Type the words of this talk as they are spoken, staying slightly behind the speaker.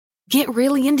Get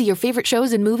really into your favorite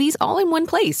shows and movies all in one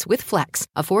place with Flex,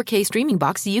 a 4K streaming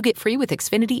box you get free with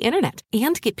Xfinity Internet.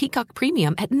 And get Peacock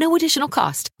Premium at no additional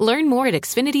cost. Learn more at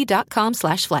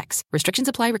xfinity.com/flex. Restrictions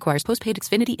apply. Requires postpaid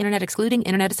Xfinity Internet excluding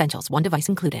Internet Essentials. One device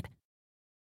included.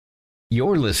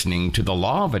 You're listening to the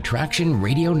Law of Attraction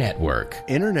Radio Network.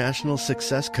 International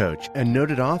success coach and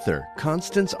noted author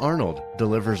Constance Arnold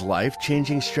delivers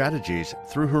life-changing strategies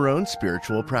through her own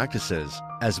spiritual practices,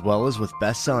 as well as with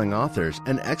best-selling authors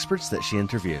and experts that she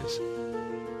interviews.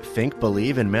 Think,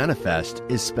 Believe, and Manifest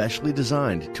is specially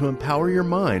designed to empower your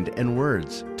mind and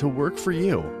words to work for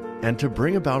you and to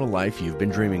bring about a life you've been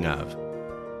dreaming of.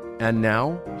 And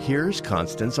now, here's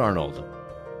Constance Arnold.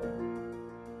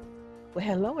 Well,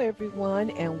 hello, everyone,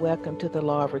 and welcome to the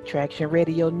Law of Attraction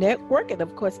Radio Network. And,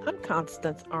 of course, I'm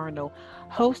Constance Arnold,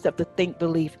 host of the Think,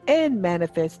 Believe, and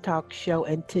Manifest Talk Show.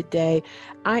 And today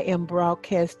I am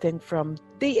broadcasting from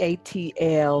the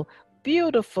ATL,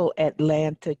 beautiful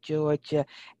Atlanta, Georgia.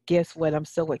 Guess what? I'm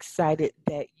so excited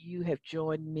that you have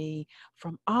joined me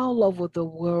from all over the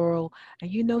world.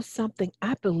 And you know something?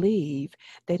 I believe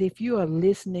that if you are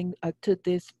listening to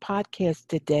this podcast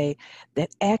today, that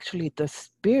actually the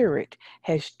Spirit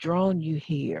has drawn you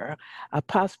here.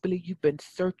 Possibly you've been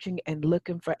searching and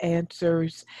looking for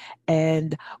answers.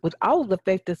 And with all of the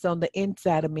faith that's on the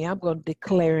inside of me, I'm going to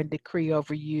declare and decree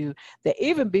over you that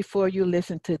even before you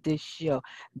listen to this show,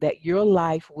 that your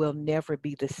life will never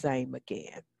be the same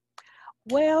again.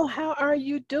 Well, how are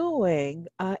you doing?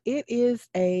 It is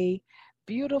a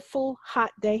beautiful,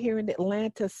 hot day here in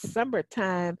Atlanta.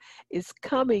 Summertime is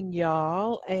coming,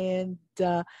 y'all, and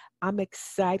I'm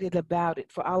excited about it.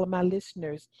 For all of my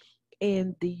listeners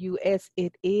in the U.S.,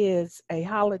 it is a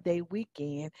holiday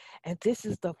weekend, and this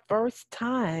is the first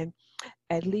time,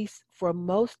 at least for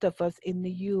most of us in the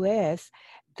U.S.,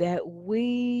 that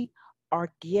we are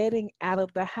getting out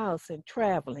of the house and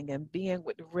traveling and being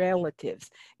with relatives.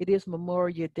 It is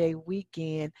Memorial Day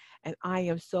weekend, and I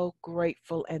am so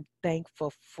grateful and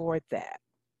thankful for that.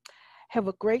 Have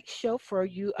a great show for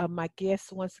you. My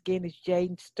guest once again is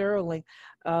Jaden Sterling,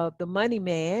 the money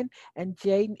man, and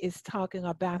Jaden is talking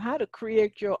about how to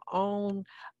create your own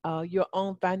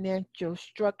financial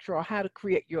structure, or how to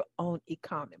create your own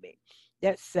economy.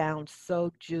 That sounds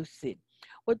so juicy.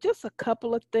 Well, just a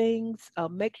couple of things.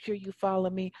 Make sure you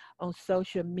follow me on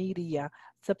social media.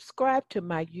 Subscribe to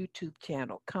my YouTube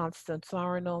channel, Constance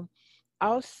Arnold.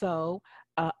 Also,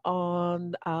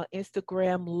 on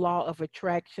Instagram, Law of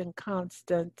Attraction,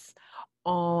 Constance.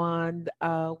 On,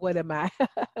 on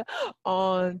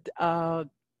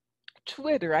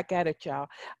Twitter, I got it, y'all.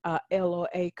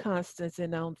 LOA Constance,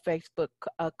 and on Facebook,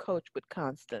 Coach with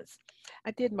Constance.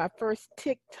 I did my first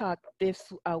TikTok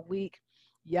this week.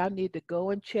 Y'all need to go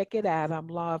and check it out. I'm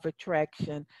Law of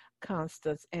Attraction,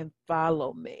 Constance, and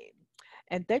follow me.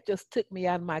 And that just took me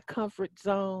out of my comfort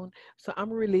zone. So I'm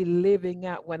really living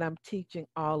out what I'm teaching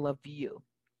all of you.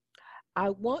 I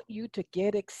want you to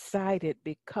get excited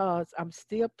because I'm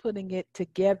still putting it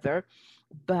together.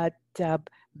 But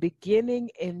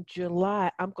beginning in July,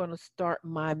 I'm going to start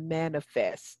my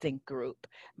manifesting group,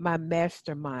 my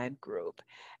mastermind group.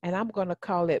 And I'm going to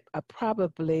call it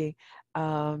probably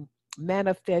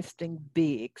Manifesting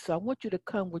Big. So I want you to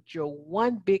come with your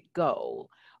one big goal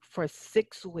for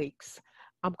 6 weeks.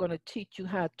 I'm going to teach you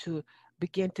how to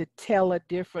begin to tell a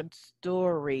different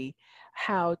story,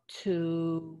 how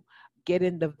to get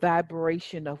in the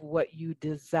vibration of what you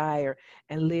desire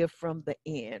and live from the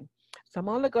end. So I'm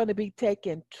only going to be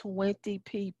taking 20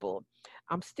 people.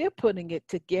 I'm still putting it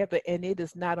together, and it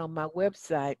is not on my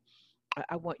website.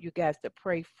 I want you guys to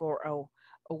pray for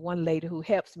one lady who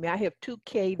helps me. I have two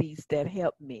Katies that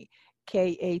help me,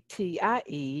 Katie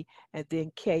and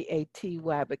then Katy,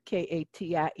 but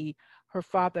Katie, her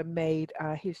father made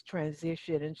his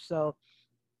transition, and so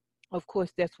of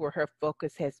course that's where her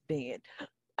focus has been.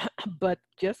 But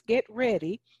just get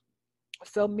ready.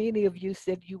 So many of you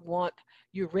said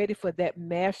you're ready for that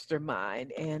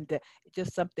mastermind, and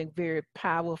just something very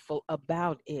powerful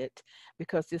about it,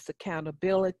 because it's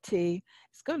accountability.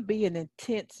 It's going to be an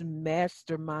intense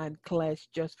mastermind class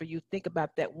just for you. Think about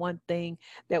that one thing,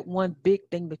 that one big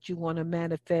thing that you want to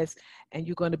manifest, and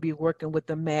you're going to be working with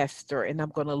the master, and I'm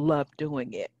going to love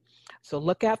doing it. So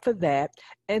look out for that.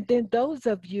 And then those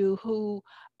of you who,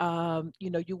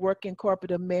 you work in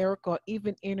corporate America or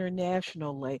even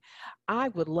internationally, I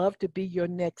would love to be your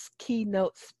next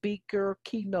keynote speaker,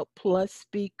 keynote plus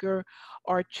speaker,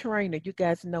 or trainer. You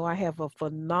guys know I have a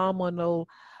phenomenal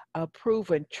a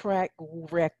proven track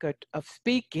record of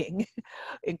speaking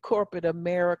in corporate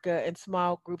America and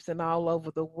small groups and all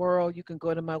over the world. You can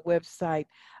go to my website,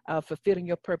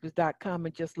 fulfillingyourpurpose.com,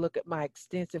 and just look at my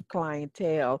extensive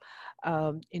clientele.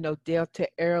 Delta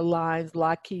Airlines,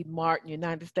 Lockheed Martin,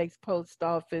 United States Post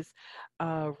Office,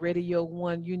 Radio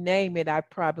One, you name it, I've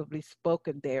probably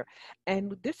spoken there.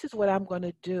 And this is what I'm going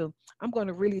to do. I'm going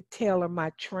to really tailor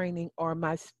my training or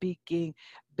my speaking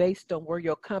based on where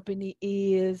your company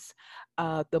is,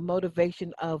 the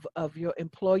motivation of your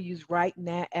employees right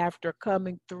now after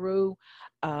coming through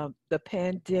the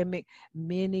pandemic.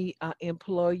 Many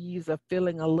employees are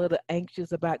feeling a little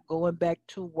anxious about going back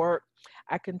to work.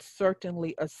 I can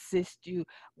certainly assist you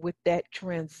with that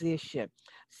transition.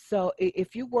 So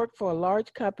if you work for a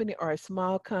large company or a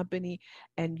small company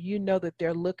and you know that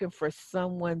they're looking for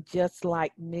someone just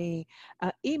like me,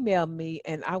 email me,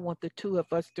 and I want the two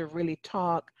of us to really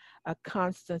talk.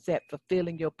 Constance at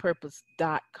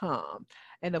fulfillingyourpurpose.com.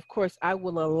 And of course, I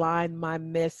will align my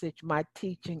message, my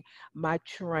teaching, my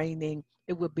training.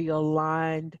 It will be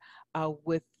aligned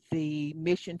with the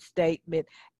mission statement.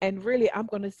 And really, I'm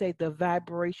going to say the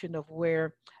vibration of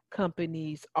where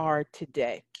companies are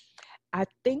today. I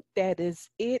think that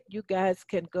is it. You guys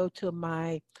can go to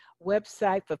my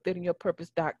website,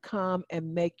 fulfillingyourpurpose.com,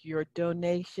 and make your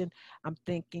donation. I'm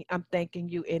thanking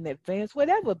you in advance.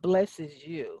 Whatever blesses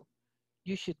you,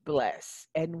 you should bless.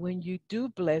 And when you do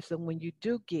bless and when you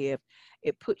do give,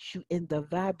 it puts you in the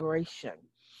vibration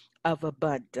of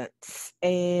abundance.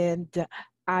 And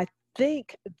I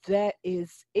think that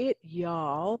is it,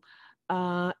 y'all.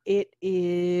 It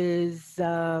is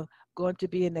going to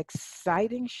be an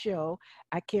exciting show.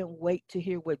 I can't wait to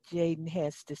hear what Jaden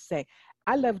has to say.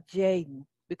 I love Jaden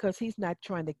because he's not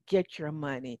trying to get your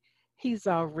money. He's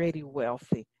already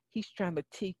wealthy. He's trying to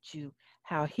teach you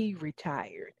how he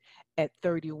retired at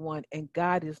 31, and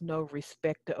God is no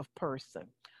respecter of person.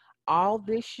 All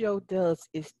this show does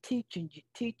is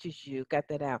teaches you, got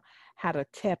that out, how to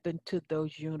tap into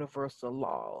those universal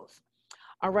laws.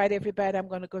 All right, everybody, I'm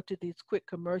going to go to these quick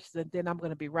commercials, and then I'm going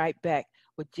to be right back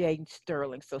with Jaden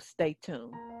Sterling, so stay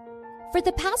tuned. For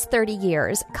the past 30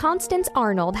 years, Constance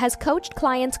Arnold has coached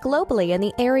clients globally in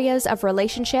the areas of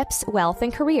relationships, wealth,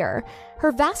 and career.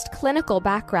 Her vast clinical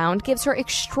background gives her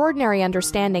extraordinary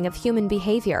understanding of human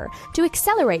behavior to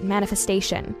accelerate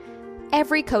manifestation.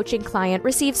 Every coaching client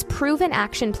receives proven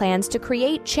action plans to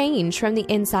create change from the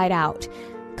inside out.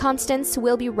 Constance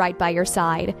will be right by your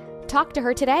side. Talk to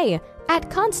her today at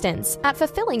Constance at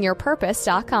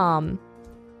fulfillingyourpurpose.com.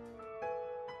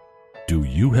 Do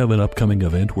you have an upcoming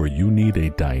event where you need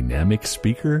a dynamic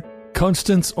speaker?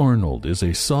 Constance Arnold is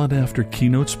a sought-after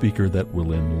keynote speaker that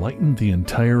will enlighten the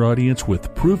entire audience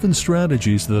with proven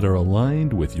strategies that are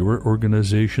aligned with your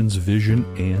organization's vision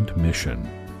and mission.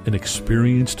 An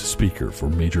experienced speaker for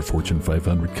major Fortune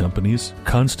 500 companies,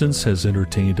 Constance has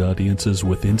entertained audiences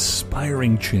with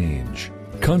inspiring change.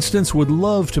 Constance would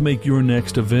love to make your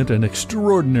next event an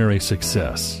extraordinary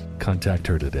success. Contact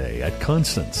her today at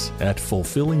Constance at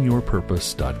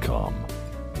fulfillingyourpurpose.com.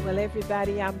 Well,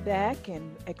 everybody, I'm back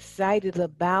and excited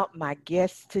about my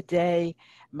guest today,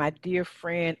 my dear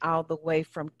friend all the way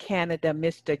from Canada,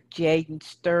 Mr. Jaden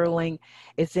Sterling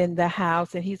is in the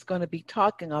house, and he's going to be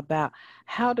talking about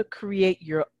how to create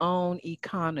your own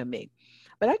economy.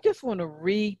 But I just want to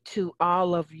read to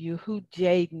all of you who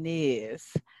Jaden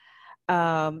is.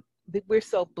 We're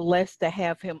so blessed to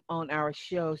have him on our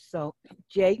show. So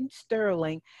Jaden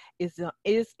Sterling is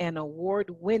an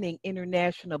award-winning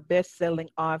international best-selling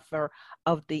author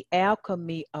of The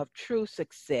Alchemy of True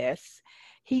Success.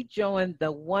 He joined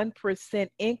the 1%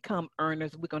 income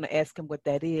earners, we're going to ask him what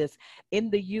that is, in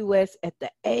the U.S. at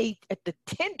the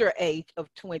tender age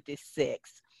of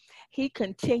 26. He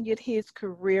continued his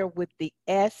career with the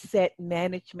asset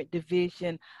management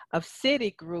division of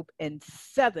Citigroup in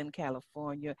Southern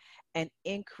California and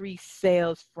increased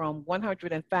sales from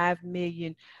 105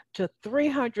 million to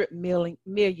 300 million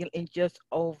in just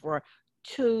over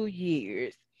 2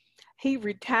 years. He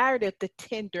retired at the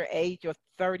tender age of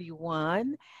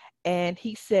 31, and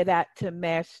he set out to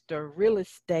master real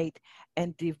estate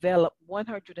and develop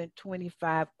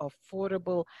 125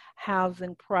 affordable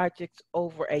housing projects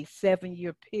over a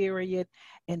 7-year period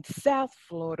in South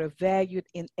Florida, valued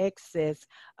in excess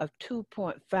of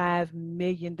 $2.5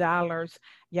 million.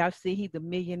 Y'all see, he's the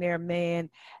millionaire man.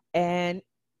 And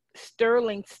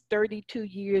Sterling's 32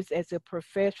 years as a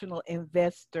professional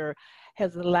investor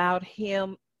has allowed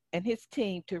him and his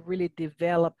team to really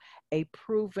develop a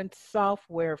proven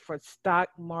software for stock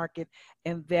market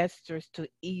investors to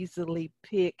easily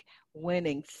pick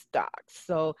winning stocks.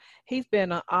 So he's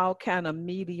been on all kind of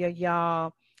media,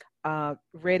 y'all.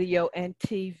 radio and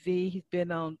TV. He's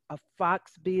been on a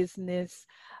Fox Business,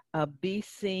 Be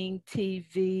Seen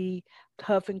TV,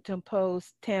 Huffington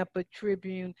Post, Tampa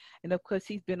Tribune, and of course,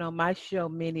 he's been on my show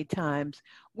many times.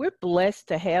 We're blessed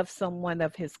to have someone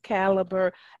of his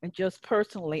caliber. And just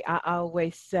personally, I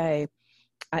always say,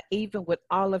 even with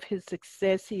all of his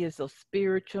success, he is a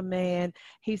spiritual man.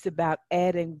 He's about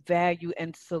adding value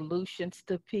and solutions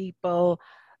to people.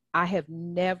 I have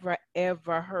never,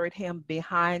 ever heard him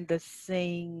behind the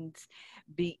scenes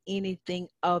be anything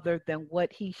other than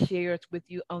what he shares with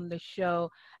you on the show.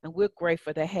 And we're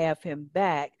grateful to have him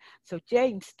back. So,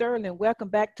 Jaden Sterling, welcome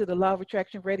back to the Law of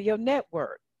Attraction Radio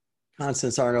Network.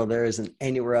 Constance Arnold, there isn't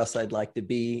anywhere else I'd like to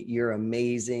be. You're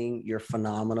amazing. You're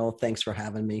phenomenal. Thanks for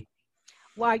having me.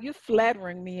 Wow, you're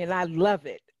flattering me, and I love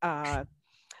it.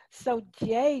 So,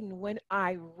 Jaden,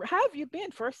 how have you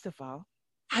been, first of all?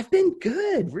 I've been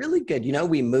good, really good. You know,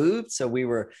 we moved, so we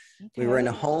were in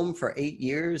a home for 8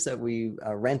 years that we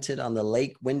rented on the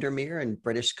Lake Windermere in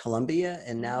British Columbia,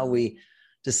 and now we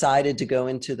decided to go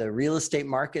into the real estate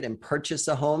market and purchase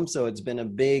a home. So it's been a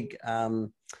big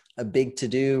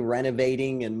to-do,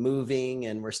 renovating and moving,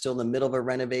 and we're still in the middle of a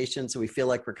renovation, so we feel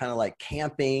like we're kind of like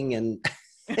camping, and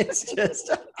it's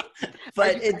just.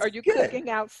 But are you good. Cooking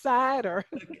outside or?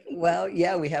 Well,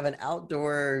 yeah, we have an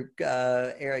outdoor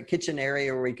kitchen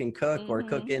area where we can cook or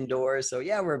cook indoors. So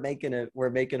yeah, we're making it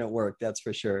work. That's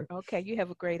for sure. Okay. You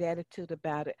have a great attitude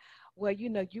about it. Well, you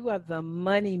know, you are the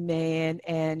money man,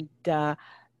 and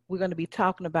we're going to be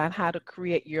talking about how to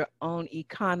create your own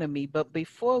economy. But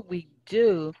before we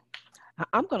do,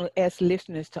 I'm going to ask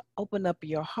listeners to open up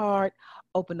your heart,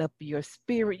 open up your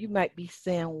spirit. You might be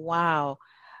saying, wow,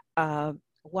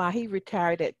 he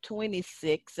retired at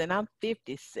 26 and I'm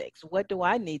 56. What do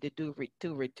I need to do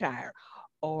to retire?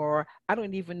 Or I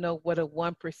don't even know what a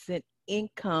 1%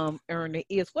 income earner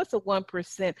is. What's a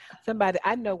 1%? Somebody,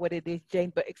 I know what it is,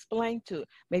 Jane, but explain to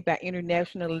maybe our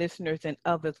international listeners and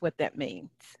others what that means.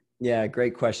 Yeah,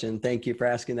 great question. Thank you for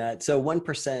asking that. So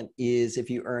 1% is if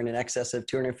you earn in excess of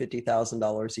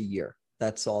 $250,000 a year.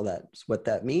 That's what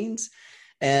that means.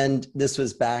 And this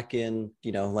was back in,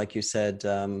 you know, like you said,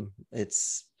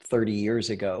 it's 30 years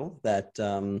ago that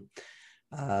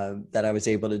I was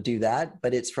able to do that.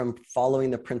 But it's from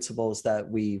following the principles that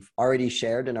we've already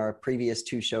shared in our previous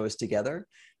 2 shows together,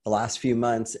 the last few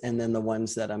months, and then the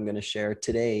ones that I'm going to share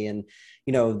today. And,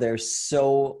 you know, there's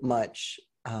so much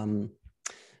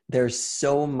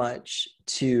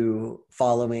to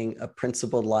following a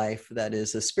principled life that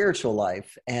is a spiritual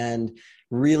life, and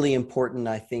really important,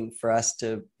 I think, for us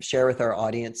to share with our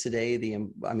audience today.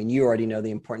 You already know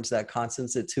the importance of that,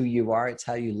 Constance. It's who you are. It's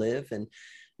how you live.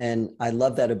 And I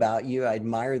love that about you. I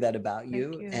admire that about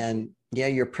you. And yeah,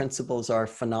 your principles are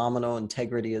phenomenal,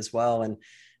 integrity as well.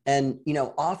 And, you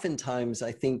know, oftentimes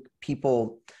I think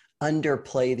people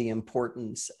underplay the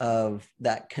importance of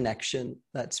that connection,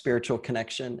 that spiritual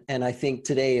connection. And I think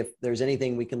today, if there's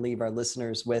anything we can leave our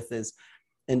listeners with, is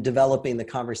in developing the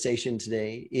conversation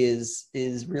today is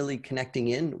really connecting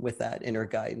in with that inner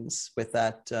guidance, with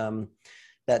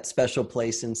that special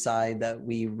place inside that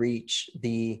we reach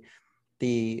the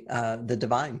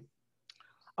divine.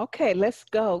 Okay, let's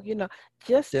go. You know,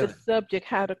 just the subject,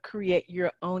 how to create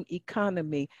your own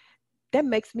economy. That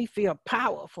makes me feel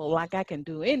powerful, like I can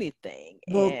do anything.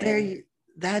 Well,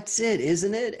 that's it,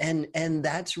 isn't it? And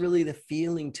that's really the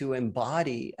feeling to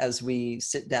embody as we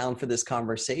sit down for this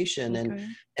conversation. Okay.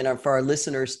 And for our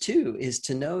listeners too, is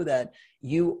to know that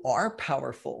you are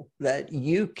powerful, that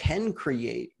you can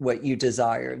create what you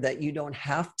desire, that you don't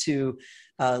have to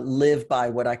live by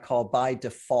what I call by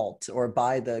default or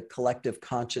by the collective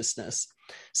consciousness.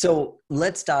 So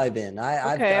let's dive in.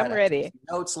 I'm ready.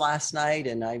 Notes last night,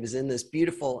 and I was in this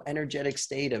beautiful, energetic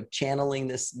state of channeling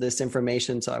this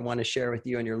information. So I want to share with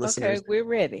you and your listeners. Okay, we're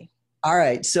ready. All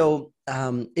right. So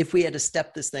if we had to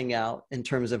step this thing out in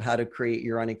terms of how to create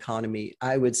your own economy,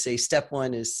 I would say step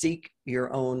 1 is seek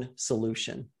your own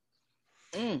solution.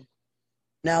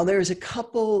 Now, there's a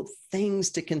couple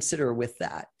things to consider with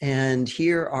that. And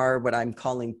here are what I'm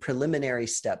calling preliminary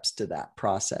steps to that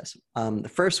process. The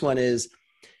first one is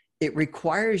it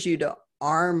requires you to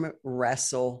arm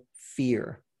wrestle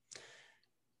fear.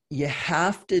 You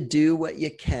have to do what you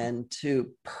can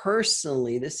to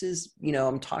personally, this is, you know,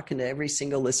 I'm talking to every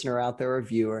single listener out there or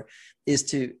viewer, is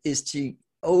to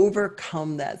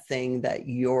overcome that thing that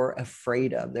you're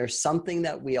afraid of. There's something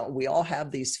that we all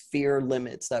have, these fear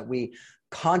limits that we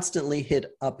constantly hit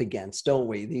up against, don't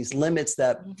we? These limits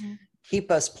that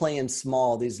keep us playing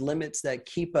small, these limits that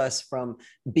keep us from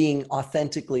being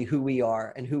authentically who we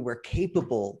are and who we're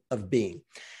capable of being.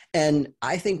 And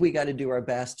I think we got to do our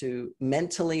best to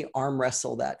mentally arm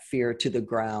wrestle that fear to the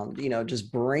ground,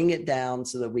 just bring it down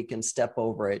so that we can step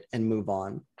over it and move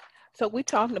on. So we're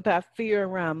talking about fear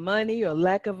around money or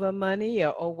lack of a money,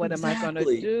 or what am I going to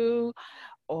do?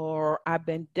 Or I've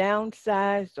been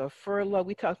downsized or furloughed.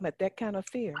 We talking about that kind of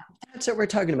fear. That's what we're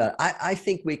talking about. I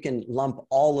think we can lump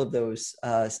all of those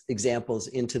examples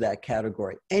into that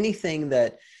category. Anything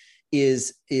that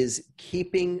is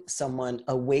keeping someone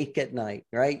awake at night,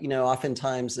 right?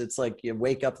 Oftentimes it's like you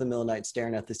wake up in the middle of the night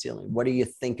staring at the ceiling. What are you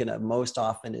thinking of? Most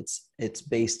often it's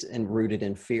based and rooted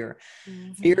in fear.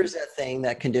 Mm-hmm. Fear is that thing,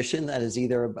 that condition that is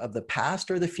either of the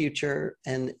past or the future,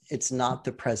 and it's not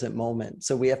the present moment.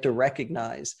 So we have to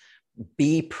recognize,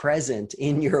 be present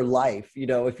in your life.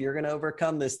 If you're going to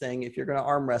overcome this thing, if you're going to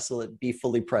arm wrestle it, be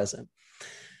fully present.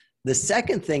 The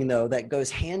second thing, though, that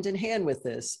goes hand in hand with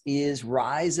this is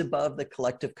rise above the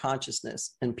collective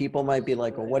consciousness. And people might be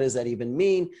like, well, what does that even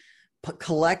mean? But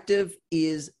collective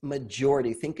is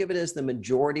majority. Think of it as the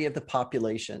majority of the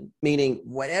population, meaning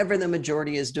whatever the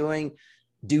majority is doing,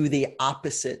 do the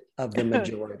opposite of the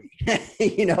majority.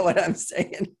 You know what I'm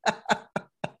saying?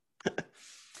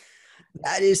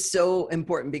 That is so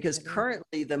important because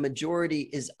currently the majority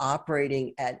is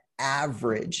operating at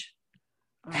average.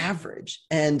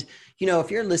 And,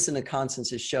 if you're listening to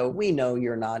Constance's show, we know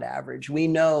you're not average. We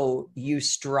know you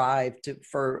strive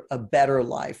for a better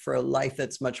life, for a life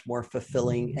that's much more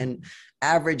fulfilling, and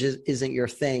average isn't your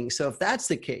thing. So if that's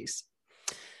the case,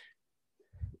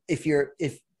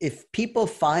 if people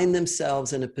find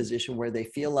themselves in a position where they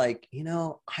feel like,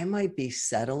 I might be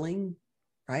settling,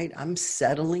 right? I'm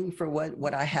settling for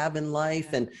what I have in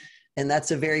life. And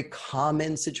that's a very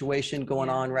common situation going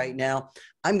on right now.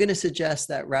 I'm going to suggest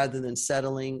that rather than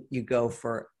settling, you go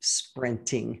for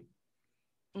sprinting.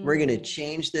 Mm-hmm. We're going to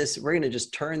change this. We're going to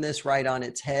just turn this right on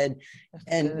its head.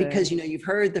 Because, you've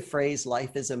heard the phrase,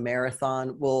 life is a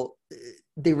marathon. Well,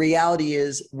 the reality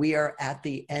is we are at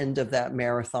the end of that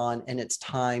marathon and it's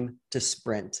time to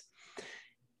sprint.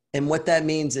 And what that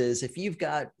means is if you've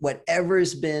got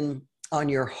whatever's been on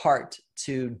your heart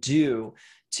to do,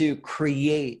 to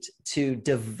create, to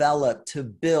develop, to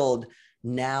build,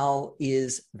 now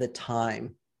is the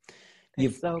time.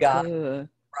 You've got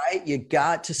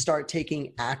to start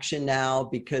taking action now,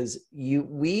 because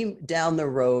we down the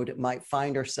road might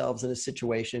find ourselves in a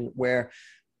situation where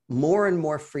more and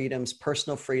more freedoms,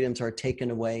 personal freedoms, are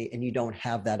taken away and you don't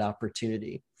have that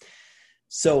opportunity.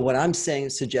 So what I'm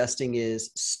suggesting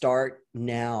is start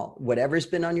now. Whatever's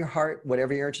been on your heart,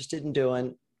 whatever you're interested in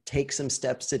doing, take some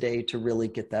steps today to really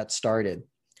get that started.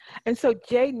 And so,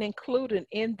 Jaden, included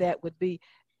in that would be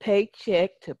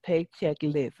paycheck to paycheck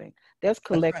living. That's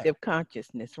collective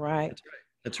consciousness, right?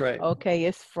 That's right. Okay,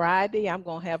 it's Friday. I'm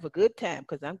going to have a good time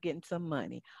because I'm getting some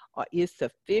money. Or it's the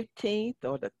 15th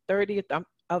or the 30th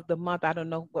of the month. I don't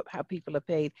know how people are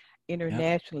paid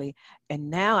internationally. Yeah. And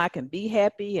now I can be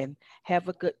happy and have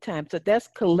a good time. So that's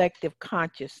collective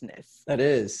consciousness. That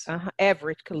is.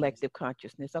 Average collective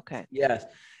consciousness. Okay. Yes.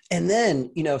 And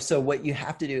then, so what you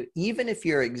have to do, even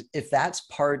if that's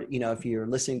part, if you're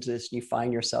listening to this and you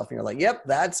find yourself and you're like, yep,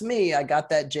 that's me. I got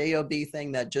that JOB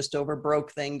thing, that just over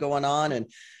broke thing going on. And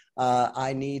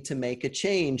I need to make a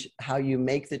change. How you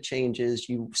make the changes,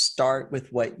 you start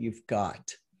with what you've got.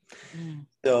 Mm.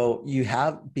 So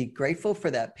be grateful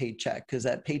for that paycheck, because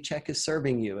that paycheck is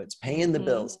serving you. It's paying the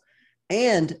bills,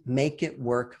 and make it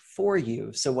work for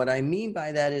you. So what I mean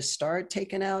by that is start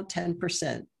taking out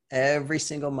 10% every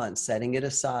single month, setting it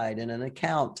aside in an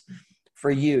account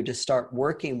for you to start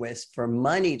working with, for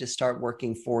money to start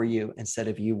working for you instead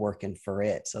of you working for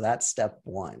it. So that's step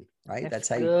one, right? That's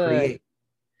how you create.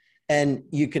 And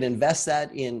you can invest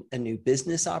that in a new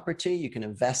business opportunity. You can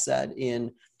invest that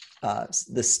in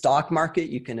the stock market.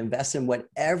 You can invest in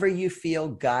whatever you feel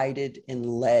guided and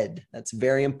led. That's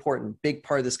very important, big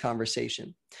part of this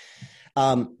conversation.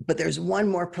 But there's one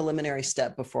more preliminary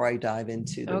step before I dive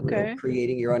into the real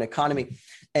creating your own economy.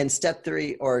 And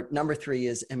number three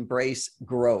is embrace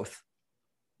growth.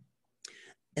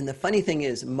 And the funny thing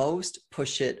is, most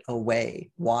push it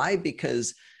away. Why?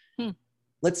 Because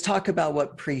let's talk about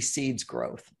what precedes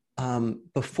growth.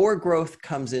 Before growth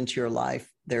comes into your life,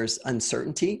 there's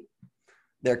uncertainty.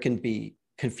 There can be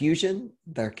confusion.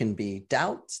 There can be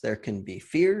doubts. There can be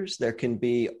fears. There can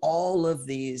be all of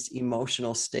these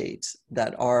emotional states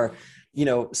that are,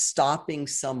 stopping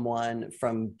someone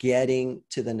from getting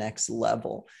to the next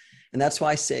level. And that's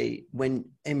why I say,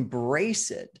 embrace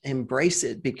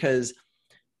it, because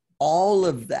all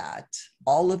of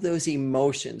those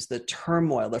emotions, the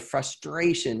turmoil, the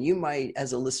frustration,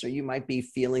 as a listener, you might be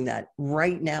feeling that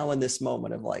right now in this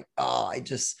moment of like,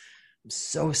 I'm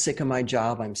so sick of my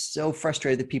job. I'm so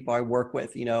frustrated with the people I work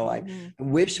with. I Mm-hmm.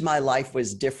 wish my life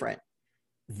was different.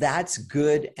 That's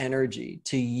good energy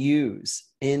to use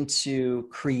into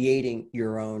creating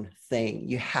your own thing.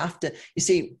 You have to, you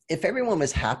see, if everyone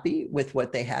was happy with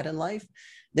what they had in life,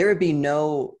 there would be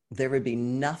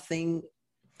nothing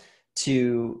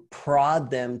to prod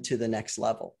them to the next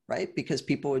level, right? Because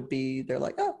people they're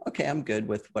like, oh, okay, I'm good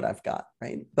with what I've got,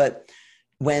 right? But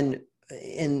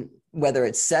whether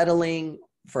it's settling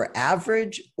for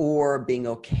average or being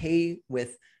okay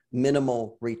with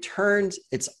minimal returns,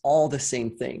 it's all the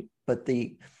same thing. But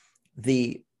the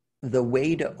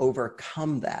way to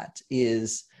overcome that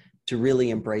is to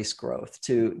really embrace growth,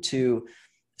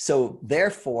 so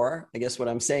therefore, I guess what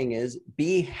I'm saying is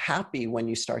be happy when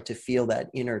you start to feel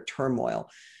that inner turmoil.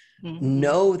 Mm-hmm.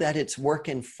 Know that it's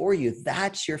working for you.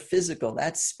 That's your physical,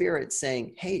 that's spirit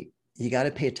saying, hey, you got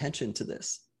to pay attention to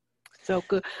this. So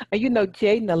good. And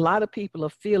Jaden, a lot of people are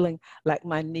feeling like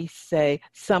my niece say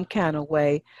some kind of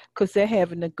way because they're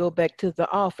having to go back to the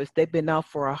office. They've been out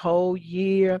for a whole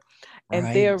year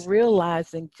and they're Right.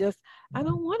 realizing I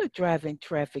don't want to drive in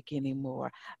traffic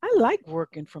anymore. I like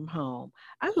working from home.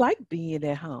 I like being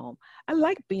at home. I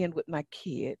like being with my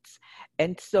kids.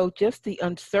 And so just the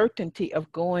uncertainty of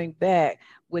going back,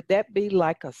 would that be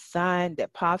like a sign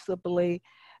that possibly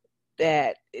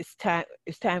that it's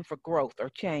time for growth or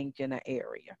change in an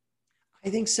area? I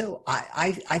think so.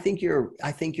 I think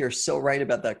you're so right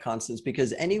about that, Constance,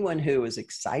 because anyone who is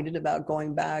excited about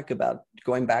going back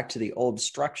to the old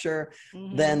structure,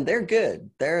 Mm-hmm. then they're good.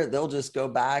 They'll just go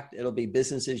back. It'll be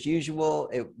business as usual.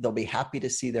 They'll be happy to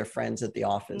see their friends at the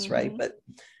office, Mm-hmm. right? But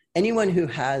anyone who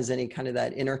has any kind of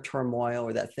that inner turmoil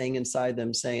or that thing inside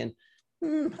them saying, I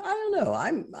don't know,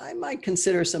 I might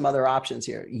consider some other options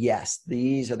here. Yes,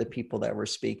 these are the people that we're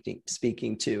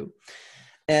speaking to.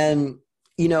 And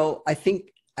I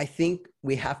think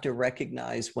we have to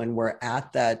recognize when we're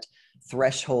at that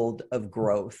threshold of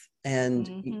growth, and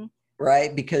Mm-hmm.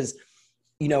 right, because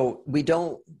I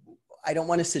don't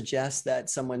want to suggest that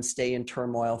someone stay in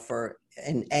turmoil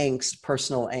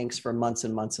personal angst for months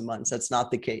and months and months. That's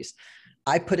not the case.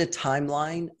 I put a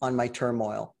timeline on my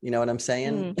turmoil. You know what I'm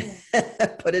saying?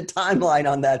 Put a timeline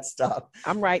on that stuff.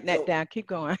 I'm writing that down. Keep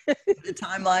going. Put a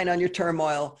timeline on your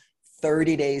turmoil,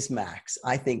 30 days max.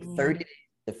 I think 30 days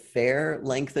is a fair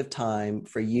length of time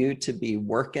for you to be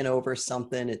working over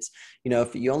something. It's,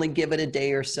 if you only give it a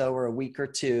day or so or a week or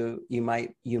two, you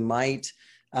might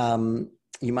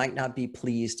not be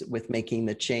pleased with making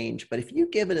the change. But if you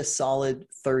give it a solid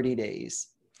 30 days,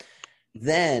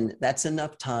 then that's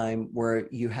enough time where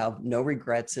you have no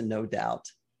regrets and no doubt,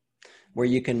 where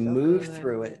you can move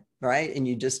through it, right? And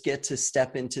you just get to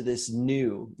step into this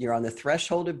you're on the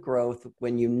threshold of growth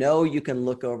when you can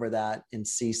look over that and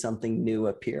see something new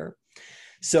appear.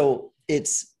 So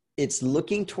it's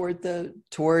looking toward the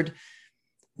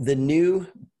new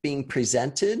being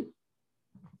presented.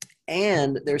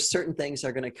 And there's certain things that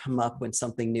are going to come up when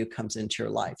something new comes into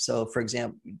your life. So for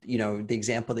example, the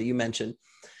example that you mentioned,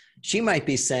 she might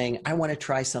be saying, I want to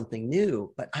try something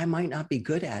new, but I might not be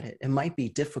good at it. It might be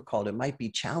difficult. It might be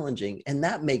challenging. And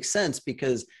that makes sense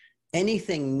because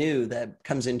anything new that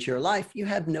comes into your life, you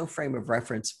have no frame of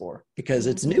reference for because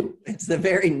it's new. It's the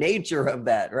very nature of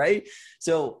that, right?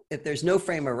 So if there's no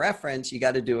frame of reference, you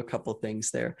got to do a couple things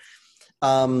there.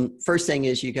 First thing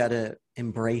is you got to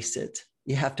embrace it.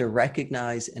 You have to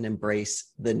recognize and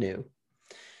embrace the new.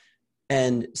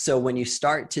 And so when you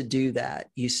start to do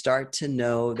that, you start to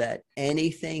know that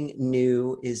anything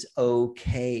new is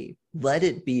okay. Let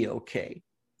it be okay,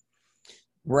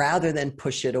 rather than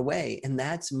push it away. And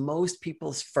that's most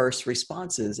people's first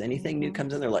responses. Anything new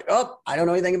comes in, they're like, oh, I don't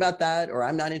know anything about that, or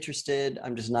I'm not interested.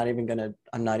 I'm not even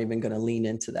gonna lean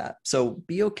into that. So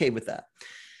be okay with that.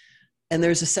 And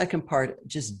there's a second part,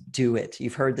 just do it.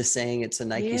 You've heard the saying, it's a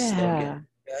Nike slogan,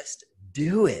 just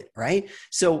do it, right?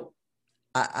 So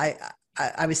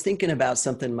I was thinking about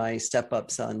something my step-up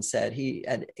son said. He,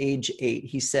 at age 8,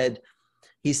 he said,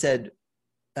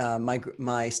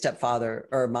 my stepfather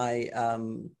or my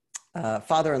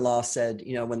father-in-law said,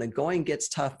 when the going gets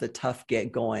tough, the tough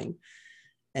get going.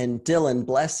 And Dylan,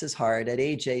 bless his heart, at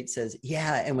age 8 says,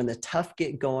 yeah, and when the tough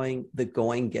get going, the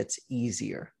going gets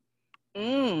easier.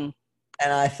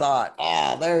 And I thought,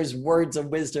 oh, there's words of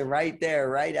wisdom right there,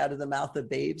 right out of the mouth of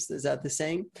babes. Is that the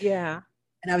saying? Yeah.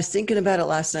 And I was thinking about it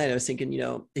last night. I was thinking,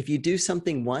 if you do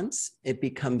something once, it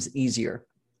becomes easier.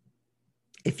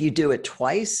 If you do it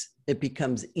twice, it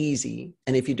becomes easy.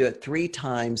 And if you do it 3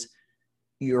 times,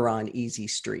 you're on easy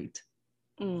street.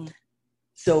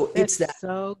 So That's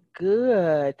so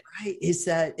good. Right. It's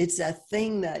that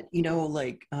thing that,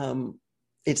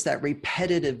 it's that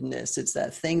repetitiveness. It's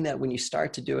that thing that when you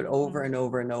start to do it over and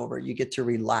over and over, you get to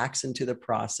relax into the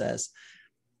process.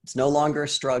 It's no longer a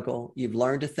struggle. You've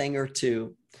learned a thing or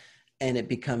two, and it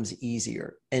becomes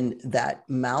easier. And that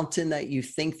mountain that you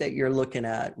think that you're looking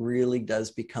at really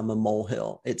does become a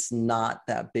molehill. It's not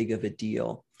that big of a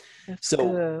deal. That's So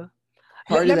good.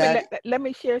 part of that. Let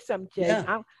me share something, Jay.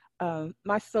 Yeah.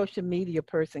 My social media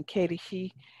person, Katie,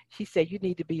 she said, you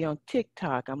need to be on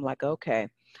TikTok. I'm like, okay.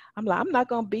 I'm like, I'm not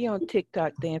going to be on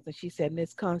TikTok dancing. She said,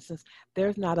 Miss Constance,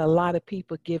 there's not a lot of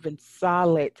people giving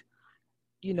solid,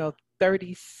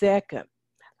 30 seconds.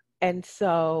 And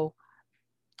so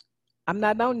I'm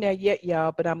not on there yet,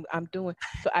 y'all, but I'm doing.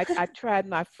 So I tried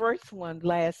my first one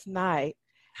last night.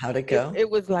 How'd it go? It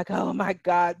was like, oh my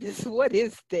God, what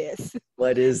is this?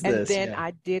 What is And this? then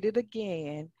I did it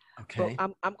again. Okay.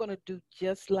 But I'm going to do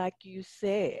just like you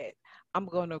said. I'm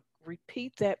going to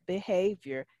repeat that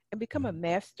behavior and become a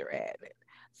master at it.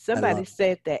 Somebody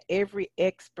said that every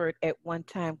expert at one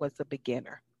time was a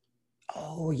beginner.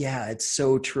 Oh yeah, it's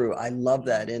so true. I love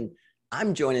that. And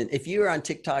I'm joining. If you're on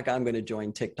TikTok, I'm going to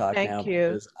join TikTok now. Thank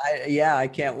you. I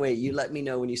can't wait. You let me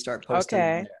know when you start posting.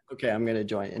 Okay. Okay, I'm going to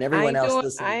join. And everyone else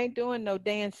listening. I ain't doing no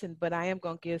dancing, but I'm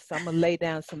going to lay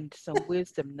down some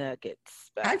wisdom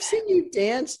nuggets. But I've seen you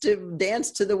dance to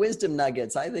the wisdom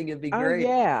nuggets. I think it'd be great. Oh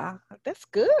yeah, that's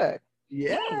good.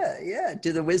 Yeah.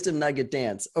 Do the wisdom nugget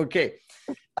dance. Okay.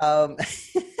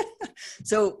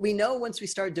 So we know once we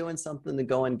start doing something, the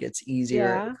going gets easier.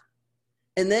 Yeah.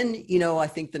 And then, I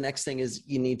think the next thing is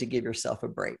you need to give yourself a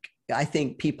break. I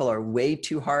think people are way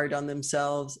too hard on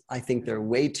themselves. I think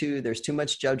there's too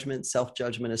much judgment,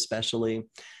 self-judgment especially.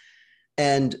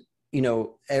 And,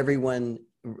 everyone,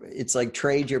 it's like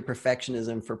trade your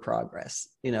perfectionism for progress.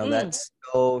 That's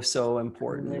so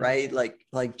important, right?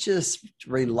 Like just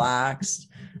relax.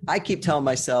 I keep telling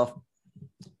myself,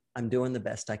 I'm doing the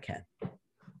best I can.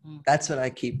 That's what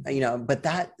I keep, but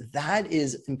that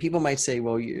is, and people might say,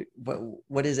 well,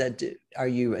 what does that do? Are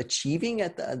you achieving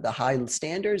at the high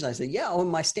standards? I say, yeah,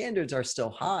 my standards are still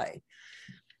high,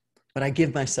 but I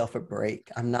give myself a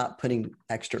break. I'm not putting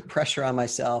extra pressure on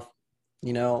myself.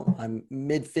 I'm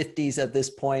mid-50s at this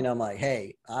point. I'm like,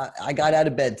 hey, I got out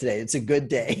of bed today. It's a good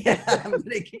day. I'm going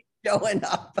to keep going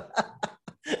up.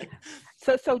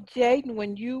 So Jaden,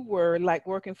 when you were like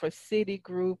working for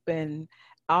Citigroup and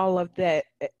all of that,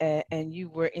 and you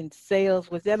were in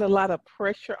sales, was that a lot of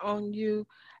pressure on you,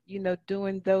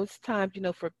 during those times,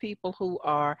 for people who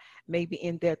are maybe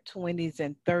in their 20s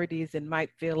and 30s and might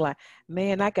feel like,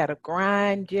 man, I got to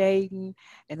grind, Jaden,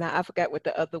 and I forgot what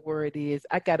the other word is.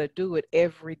 I got to do it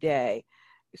every day.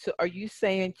 So what are you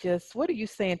saying to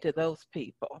those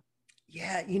people?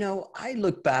 Yeah, I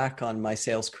look back on my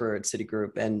sales career at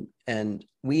Citigroup and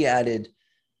we added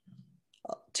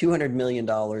 $200 million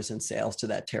in sales to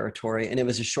that territory. And it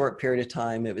was a short period of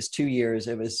time. It was 2 years.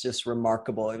 It was just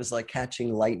remarkable. It was like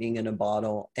catching lightning in a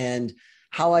bottle. And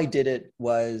how I did it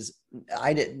was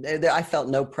I felt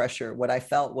no pressure. What I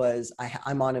felt was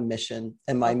I'm on a mission,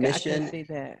 and my mission, I can see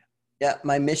that. Yeah,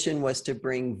 my mission was to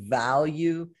bring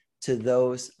value to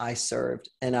those I served.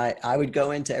 And I would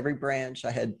go into every branch.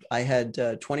 I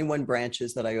had 21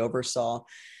 branches that I oversaw.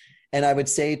 And I would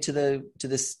say to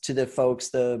the folks,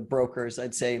 the brokers,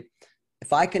 I'd say,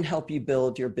 if I can help you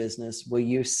build your business, will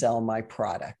you sell my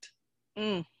product?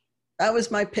 That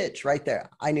was my pitch right there.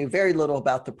 I knew very little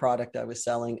about the product I was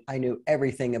selling. I knew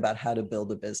everything about how to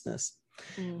build a business.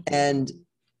 And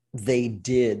they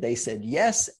did. They said,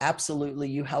 yes, absolutely.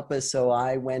 You help us. So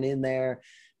I went in there,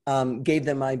 gave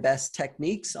them my best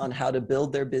techniques on how to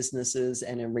build their businesses.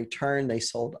 And in return, they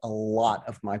sold a lot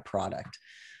of my product.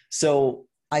 So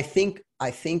I think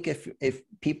if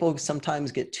people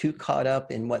sometimes get too caught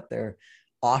up in what they're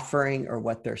offering or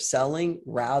what they're selling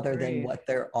rather than what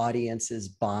their audience is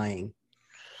buying.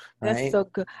 Right? That's so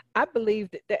good. I believe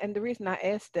that, and the reason I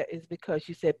asked that is because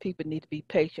you said people need to be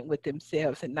patient with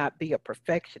themselves and not be a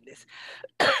perfectionist.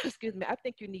 Excuse me. I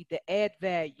think you need to add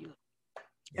value.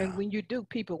 Yeah. And when you do,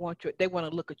 people they want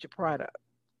to look at your product.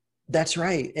 That's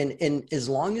right. And as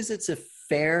long as it's a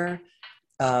fair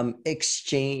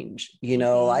exchange,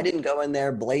 I didn't go in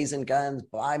there blazing guns,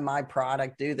 buy my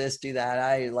product, do this, do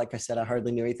that. Like I said, I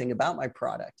hardly knew anything about my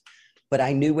product, but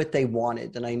I knew what they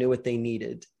wanted and I knew what they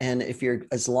needed. And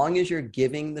as long as you're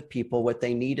giving the people what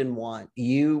they need and want,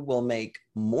 you will make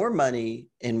more money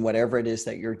in whatever it is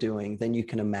that you're doing than you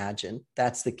can imagine.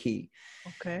 That's the key.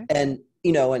 Okay. And,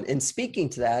 and speaking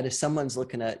to that, if someone's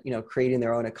looking at, creating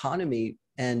their own economy,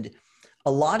 and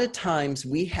a lot of times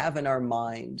we have in our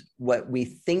mind what we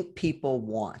think people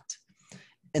want.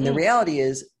 And the reality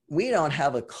is we don't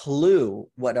have a clue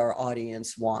what our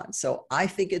audience wants. So I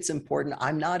think it's important.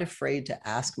 I'm not afraid to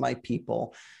ask my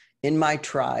people in my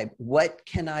tribe, what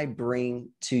can I bring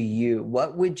to you?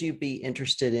 What would you be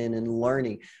interested in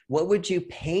learning? What would you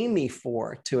pay me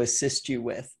for to assist you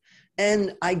with?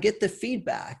 And I get the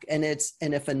feedback. And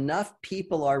if enough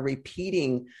people are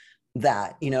repeating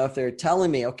that, if they're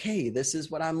telling me, okay, this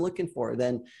is what I'm looking for,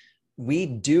 then we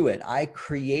do it. I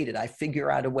create it. I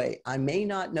figure out a way. I may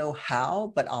not know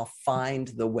how, but I'll find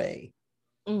the way.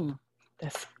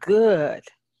 That's good.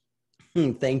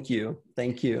 Thank you.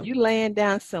 Thank you. You laying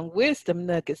down some wisdom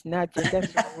nuggets, not just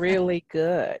that's really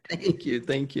good. Thank you.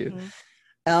 Thank you.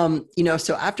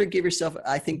 So after give yourself,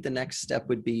 I think the next step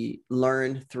would be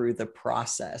learn through the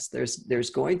process. There's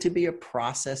going to be a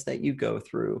process that you go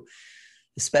through,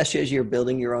 especially as you're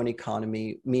building your own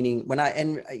economy, meaning what I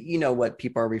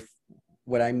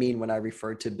mean when I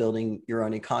refer to building your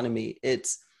own economy,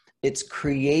 it's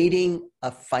creating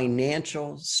a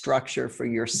financial structure for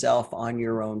yourself on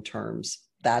your own terms.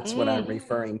 That's what I'm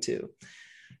referring to.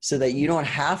 So that you don't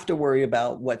have to worry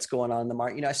about what's going on in the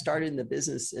market. I started in the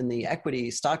business in the equity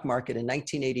stock market in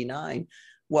 1989.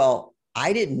 Well,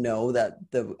 I didn't know that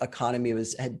the economy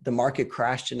the market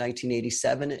crashed in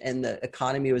 1987 and the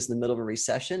economy was in the middle of a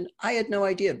recession. I had no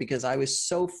idea because I was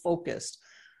so focused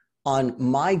on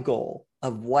my goal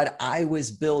of what I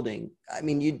was building. I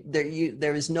mean,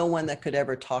 there is no one that could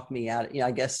ever talk me out.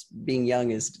 I guess being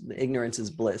young ignorance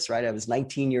is bliss, right? I was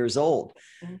 19 years old.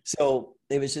 So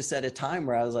it was just at a time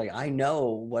where I was like, I know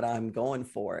what I'm going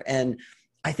for. And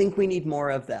I think we need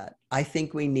more of that. I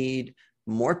think we need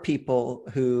more people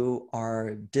who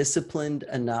are disciplined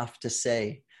enough to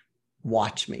say,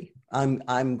 watch me.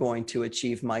 I'm going to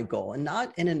achieve my goal, and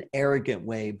not in an arrogant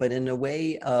way, but in a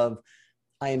way of,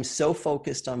 I am so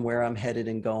focused on where I'm headed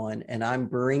and going, and I'm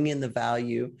bringing the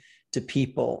value to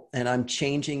people, and I'm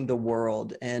changing the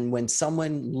world. And when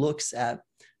someone looks at,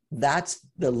 that's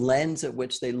the lens at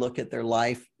which they look at their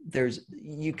life, there's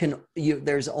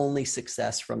only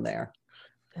success from there.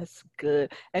 That's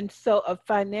good. And so a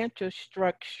financial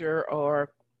structure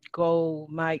or goal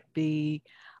might be,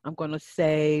 I'm going to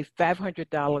say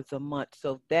 $500 a month.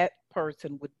 So that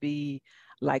person would be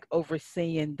like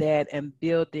overseeing that and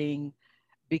building,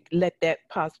 let that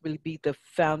possibly be the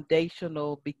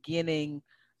foundational beginning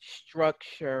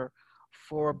structure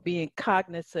for being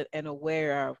cognizant and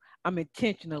aware of, I'm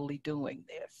intentionally doing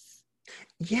this.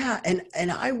 Yeah.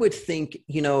 And I would think,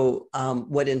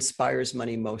 what inspires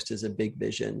money most is a big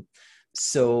vision.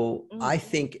 So I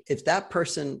think if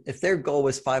their goal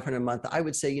was 500 a month, I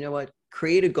would say,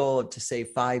 create a goal to say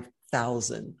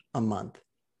 5,000 a month.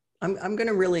 I'm going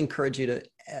to really encourage you to,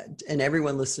 and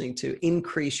everyone listening, to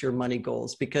increase your money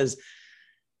goals, because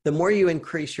the more you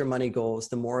increase your money goals,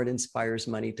 the more it inspires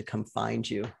money to come find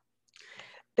you.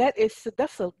 That's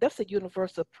a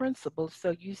universal principle.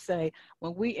 So you say,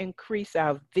 when we increase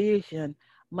our vision,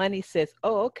 money says,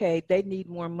 oh, okay, they need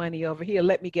more money over here.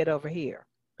 Let me get over here.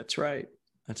 That's right.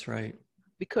 That's right.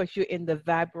 Because you're in the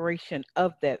vibration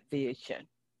of that vision.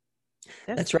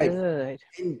 That's right. Good.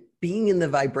 And being in the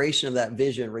vibration of that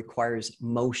vision requires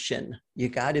motion. You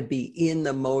got to be in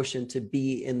the motion to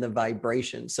be in the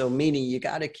vibration. So meaning you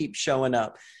got to keep showing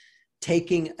up,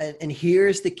 and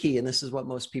here's the key. And this is what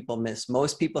most people miss.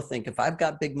 Most people think, if I've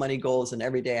got big money goals and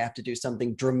every day I have to do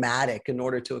something dramatic in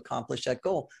order to accomplish that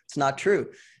goal. It's not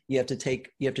true. You have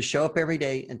to show up every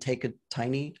day and take a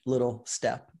tiny little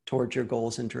step towards your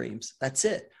goals and dreams. That's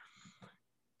it.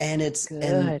 And it's good.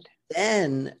 And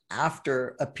then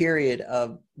after a period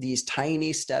of these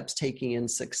tiny steps taking in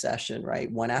succession,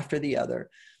 right, one after the other,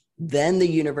 then the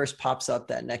universe pops up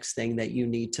that next thing that you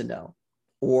need to know,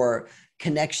 or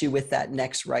connects you with that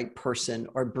next right person,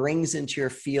 or brings into your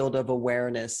field of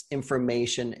awareness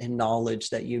information and knowledge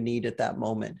that you need at that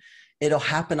moment. It'll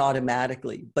happen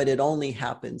automatically, but it only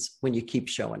happens when you keep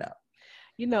showing up.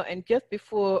 And just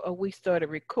before we started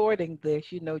recording this,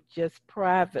 just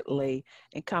privately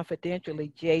and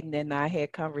confidentially, Jaden and I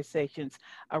had conversations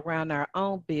around our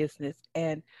own business,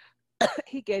 and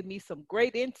he gave me some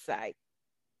great insight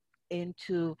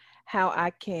into how I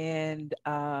can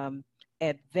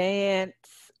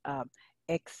advance,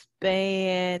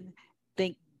 expand,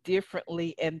 think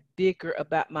differently and bigger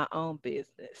about my own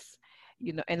business.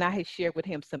 And I had shared with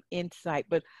him some insight,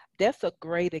 but that's a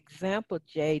great example,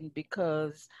 Jaden,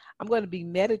 because I'm going to be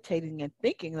meditating and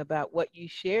thinking about what you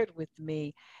shared with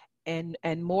me, and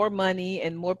more money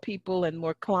and more people and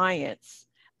more clients,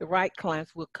 the right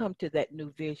clients will come to that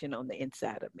new vision on the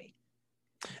inside of me.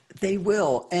 They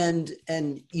will. And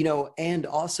and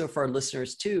also for our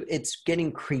listeners too, it's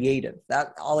getting creative.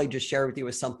 That all I just shared with you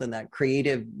was something that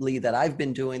creatively that I've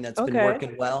been doing that's been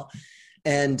working well.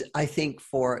 And I think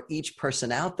for each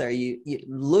person out there, you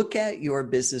look at your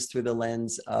business through the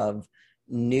lens of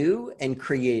new and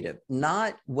creative,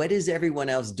 not what is everyone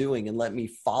else doing and let me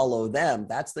follow them.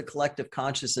 That's the collective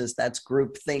consciousness. That's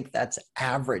group think. That's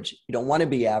average. You don't want to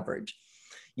be average.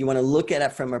 You want to look at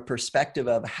it from a perspective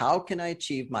of how can I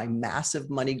achieve my massive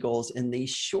money goals in the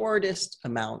shortest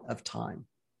amount of time?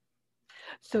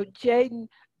 So Jaden,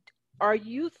 are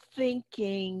you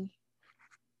thinking,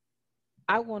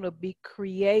 I want to be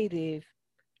creative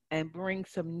and bring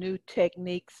some new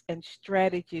techniques and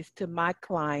strategies to my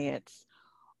clients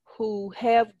who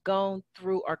have gone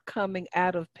through or coming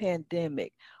out of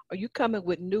pandemic? Are you coming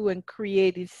with new and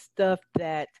creative stuff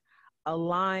that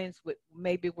aligns with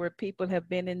maybe where people have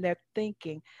been in their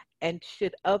thinking? And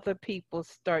should other people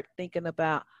start thinking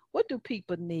about what do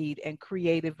people need and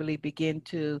creatively begin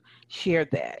to share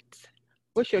that?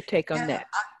 What's your take on that?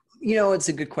 It's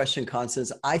a good question,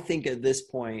 Constance. I think at this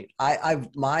point,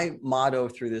 my motto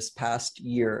through this past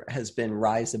year has been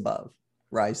rise above,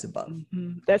 rise above.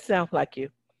 Mm-hmm. That sounds like you.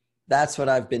 That's what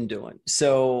I've been doing.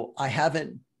 So I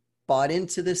haven't bought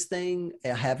into this thing. I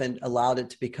haven't allowed it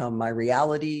to become my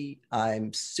reality.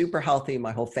 I'm super healthy.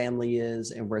 My whole family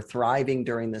is, and we're thriving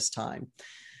during this time.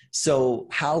 So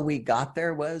how we got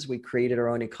there was we created our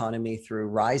own economy through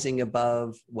rising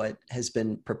above what has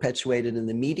been perpetuated in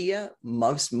the media,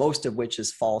 most of which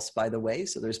is false, by the way.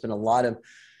 So there's been a lot of,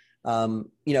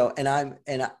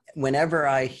 whenever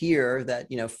I hear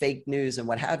that, fake news and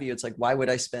what have you, it's like, why would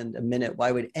I spend a minute?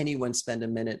 Why would anyone spend a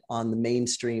minute on the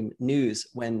mainstream news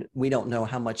when we don't know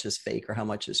how much is fake or how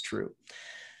much is true?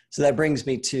 So that brings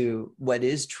me to what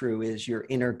is true is your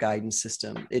inner guidance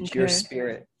system. It's your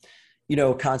spirit.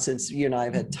 Constance, you and I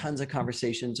have had tons of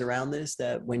conversations around this,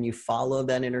 that when you follow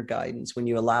that inner guidance, when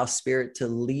you allow spirit to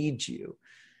lead you,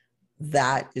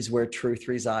 that is where truth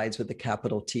resides with a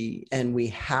capital T. And we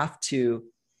have to,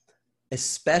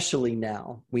 especially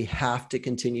now, we have to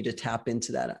continue to tap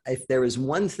into that. If there is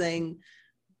one thing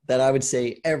that I would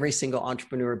say every single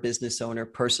entrepreneur, business owner,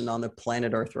 person on the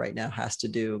planet Earth right now has to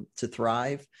do to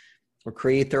thrive or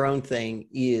create their own thing,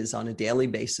 is on a daily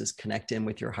basis, connect in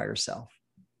with your higher self.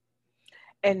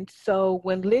 And so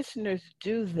when listeners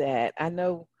do that, I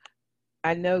know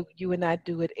you and I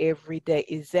do it every day.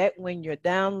 Is that when your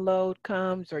download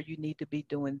comes, or you need to be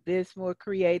doing this more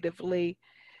creatively?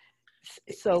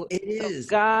 So it is. So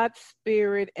God,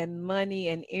 spirit, and money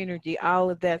and energy,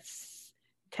 all of that's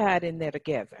tied in there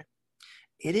together.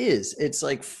 It is. It's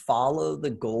like follow the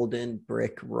golden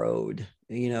brick road,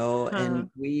 and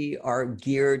we are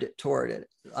geared toward it.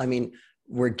 I mean,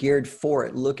 we're geared for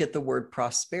it. Look at the word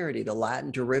prosperity. The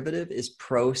Latin derivative is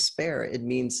prospere. It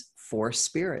means for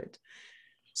spirit.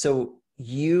 So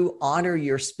you honor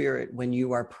your spirit when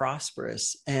you are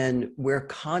prosperous, and we're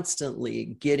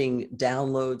constantly getting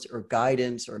downloads or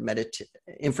guidance or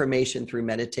information through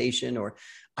meditation. Or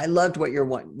I loved what your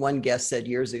one guest said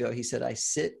years ago. He said, I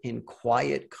sit in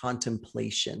quiet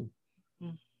contemplation.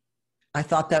 I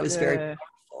thought that was very powerful.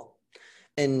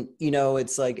 And,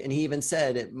 it's like, and he even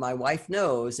said, my wife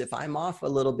knows if I'm off a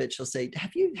little bit, she'll say,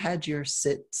 have you had your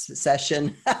sit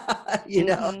session? I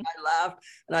laughed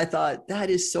and I thought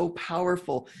that is so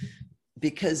powerful,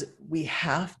 because we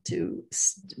have to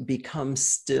become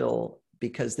still,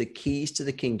 because the keys to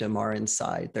the kingdom are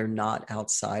inside. They're not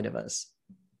outside of us.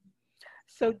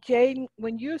 So Jaden,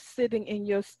 when you're sitting in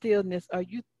your stillness, are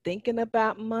you thinking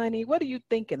about money? What are you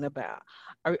thinking about?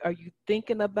 Are you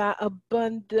thinking about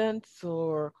abundance,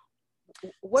 or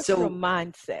what's your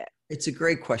mindset? It's a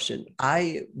great question.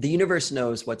 The universe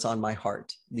knows what's on my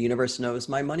heart. The universe knows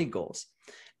my money goals.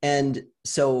 And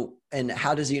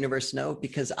how does the universe know?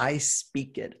 Because I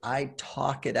speak it, I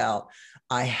talk it out.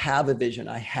 I have a vision.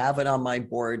 I have it on my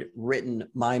board written,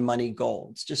 my money goal.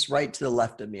 It's just right to the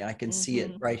left of me. I can see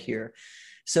it right here.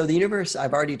 So the universe,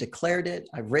 I've already declared it.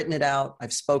 I've written it out.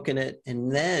 I've spoken it. And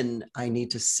then I need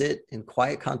to sit in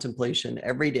quiet contemplation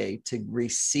every day to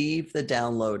receive the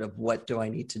download of what do I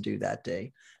need to do that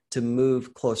day to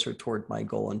move closer toward my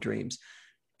goal and dreams,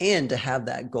 and to have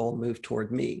that goal move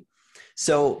toward me.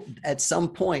 So at some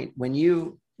point, when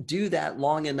you do that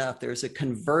long enough, there's a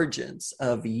convergence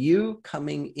of you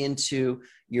coming into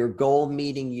your goal,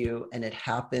 meeting you, and it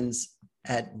happens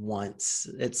at once.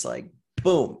 It's like,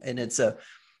 boom. And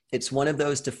it's one of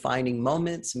those defining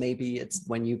moments. Maybe it's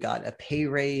when you got a pay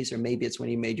raise, or maybe it's when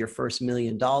you made your first $1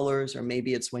 million, or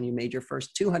maybe it's when you made your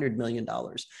first $200 million.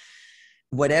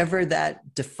 Whatever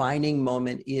that defining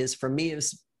moment is, for me,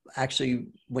 actually,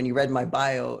 when you read my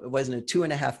bio, it wasn't a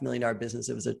 $2.5 million business.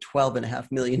 It was a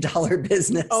 $12.5 million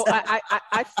business. Oh,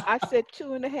 I said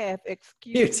 2.5.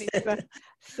 Excuse me.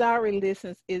 Sorry,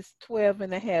 listeners, it's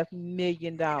 $12.5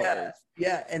 million.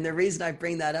 Yeah. And the reason I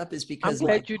bring that up is because I'm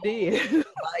glad you did.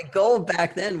 my goal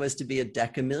back then was to be a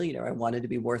decamillionaire. I wanted to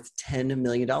be worth $10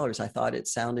 million. I thought it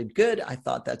sounded good. I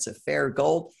thought that's a fair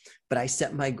goal, but I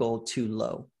set my goal too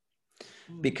low.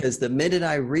 Because the minute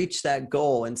I reached that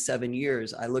goal in 7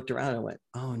 years, I looked around and went,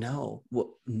 oh no,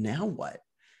 well, now what?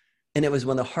 And it was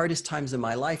one of the hardest times in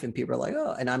my life. And people are like,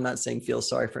 oh, and I'm not saying feel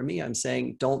sorry for me. I'm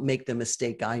saying don't make the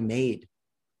mistake I made.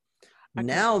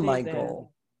 Now my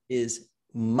goal is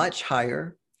much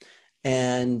higher.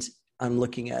 And I'm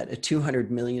looking at a $200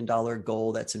 million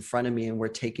goal that's in front of me. And we're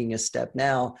taking a step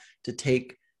now to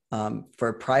take for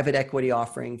a private equity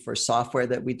offering for software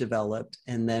that we developed,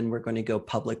 and then we're going to go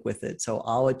public with it. So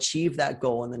I'll achieve that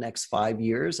goal in the next 5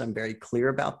 years. I'm very clear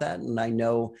about that. And I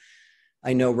know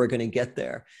we're going to get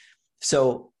there.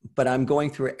 So, but I'm going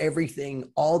through everything,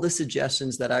 all the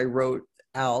suggestions that I wrote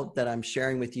out that I'm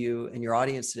sharing with you and your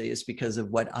audience today is because of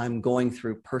what I'm going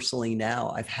through personally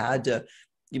now. I've had to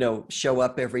show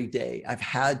up every day. I've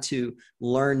had to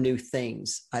learn new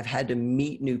things. I've had to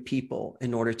meet new people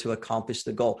in order to accomplish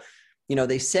the goal.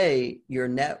 They say your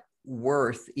net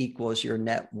worth equals your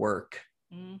network.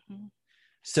 Mm-hmm.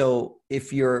 So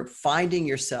if you're finding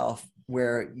yourself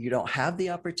where you don't have the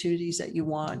opportunities that you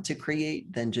want to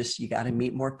create, then you got to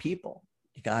meet more people.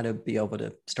 You got to be able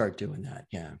to start doing that.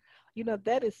 Yeah.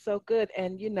 That is so good.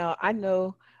 And, I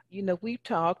know, we've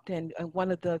talked, and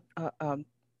one of the,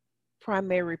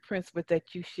 primary principle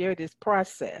that you shared is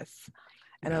process.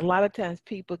 And a lot of times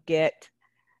people get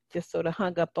just sort of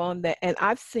hung up on that. And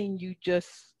I've seen you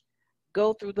just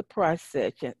go through the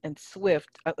process and switch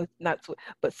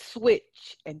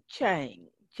and change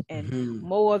and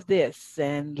more of this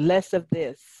and less of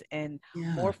this and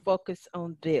more focus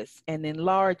on this and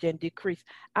enlarge and decrease.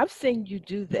 I've seen you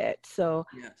do that. So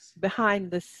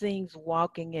behind the scenes,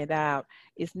 walking it out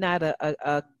is not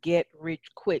a get rich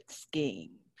quick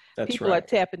scheme. People are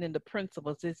tapping into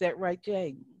principles. Is that right,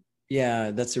 Jaden?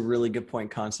 Yeah, that's a really good point,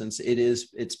 Constance.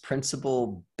 It's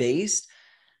principle based.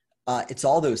 It's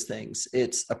all those things.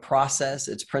 It's a process,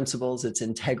 it's principles, it's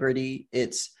integrity,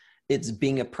 it's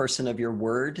being a person of your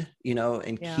word,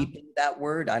 and keeping that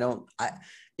word.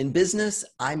 In business,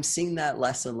 I'm seeing that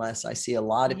less and less. I see a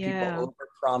lot of people over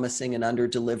promising and under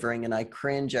delivering, and I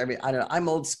cringe I'm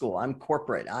old school. I'm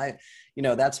corporate.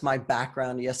 That's my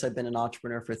background. Yes, I've been an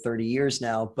entrepreneur for 30 years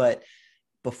now, but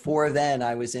before then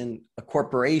I was in a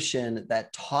corporation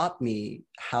that taught me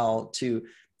how to,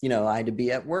 I had to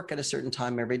be at work at a certain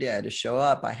time every day. I had to show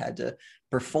up. I had to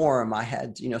perform. I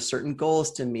had, certain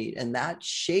goals to meet, and that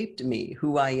shaped me,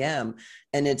 who I am.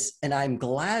 And I'm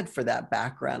glad for that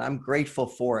background. I'm grateful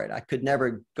for it. I could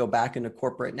never go back into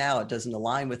corporate now. It doesn't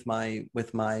align with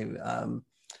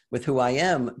with who I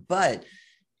am, but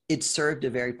it served a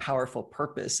very powerful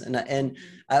purpose. And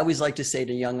I always like to say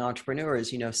to young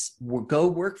entrepreneurs, go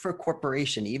work for a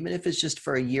corporation, even if it's just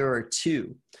for a year or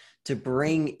two, to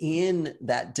bring in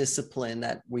that discipline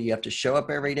that where you have to show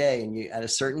up every day and you at a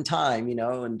certain time,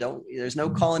 and there's no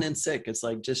calling in sick. It's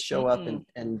like, just show up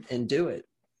and do it.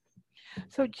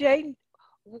 So Jaden,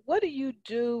 what do you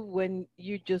do when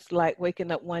you just like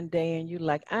waking up one day and you're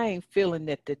like, I ain't feeling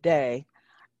it today,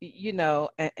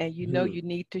 and you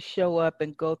need to show up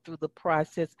and go through the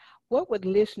process? What would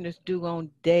listeners do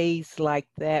on days like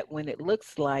that when it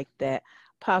looks like that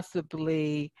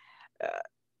possibly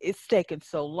it's taken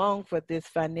so long for this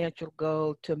financial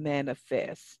goal to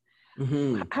manifest?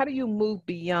 How do you move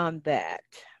beyond that?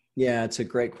 Yeah, it's a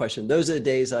great question. Those are the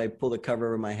days I pull the cover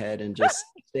over my head and just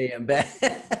stay in bed.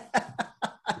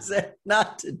 I said,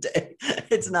 not today.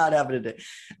 It's not happening today.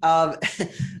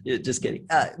 Just kidding.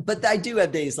 But I do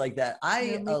have days like that.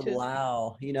 I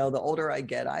allow, the older I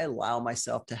get, I allow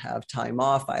myself to have time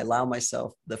off. I allow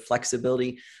myself the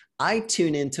flexibility. I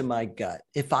tune into my gut.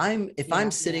 If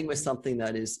I'm sitting with something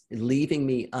that is leaving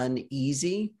me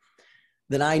uneasy,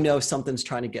 then I know something's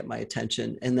trying to get my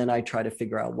attention, and then I try to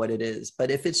figure out what it is.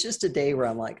 But if it's just a day where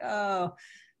I'm like, oh,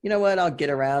 you know what, I'll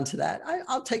get around to that.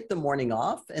 I'll take the morning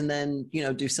off and then,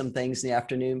 do some things in the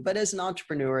afternoon. But as an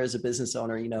entrepreneur, as a business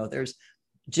owner, there's,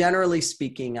 generally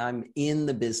speaking, I'm in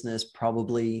the business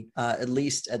probably at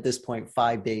least at this point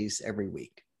 5 days every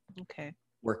week. Okay.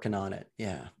 Working on it.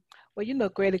 Yeah. Well,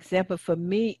 great example for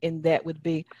me in that would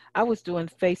be, I was doing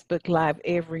Facebook Live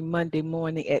every Monday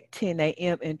morning at 10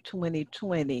 a.m. in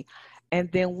 2020.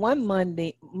 And then one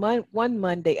Monday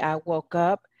I woke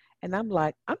up and I'm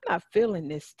like, I'm not feeling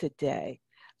this today.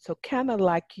 So kind of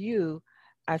like you,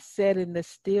 I sat in the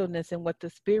stillness, and what the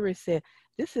Spirit said,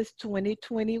 this is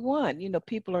 2021.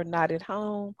 People are not at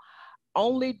home.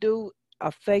 Only do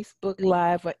a Facebook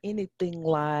Live or anything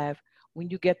live when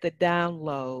you get the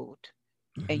download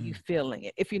and you feeling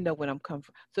it, if you know what I'm coming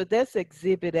from. So that's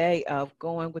exhibit A of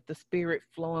going with the Spirit,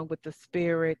 flowing with the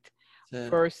Spirit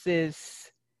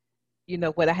versus,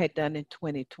 what I had done in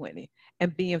 2020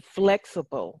 and being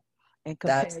flexible and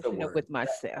That's the compassionate word. with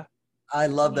myself. I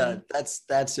love that.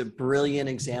 That's a brilliant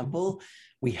example.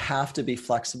 We have to be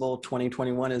flexible.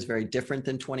 2021 is very different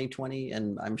than 2020,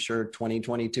 and I'm sure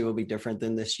 2022 will be different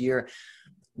than this year.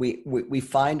 We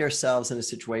find ourselves in a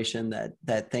situation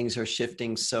that things are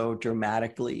shifting so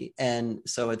dramatically, and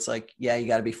so it's like, yeah, you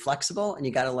got to be flexible and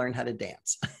you got to learn how to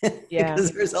dance. Yeah,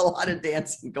 because there's a lot of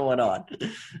dancing going on.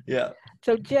 Yeah.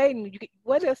 So Jaden,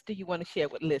 what else do you want to share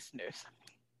with listeners?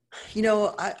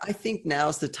 I think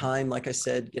now's the time. Like I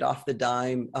said, get off the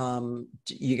dime.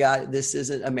 This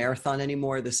isn't a marathon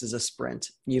anymore. This is a sprint.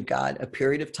 You've got a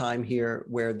period of time here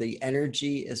where the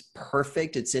energy is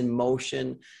perfect. It's in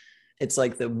motion. It's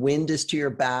like the wind is to your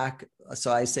back.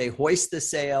 So I say, hoist the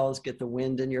sails, get the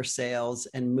wind in your sails,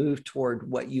 and move toward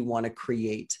what you want to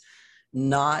create,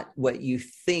 not what you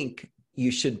think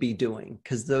you should be doing,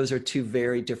 because those are two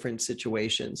very different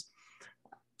situations.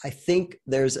 I think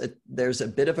there's a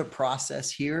bit of a process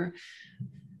here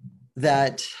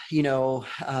that,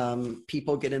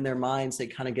 people get in their minds. They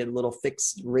kind of get a little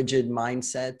fixed, rigid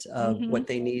mindset of what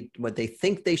they need, what they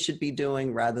think they should be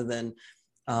doing, rather than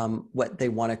what they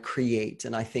want to create.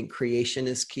 And I think creation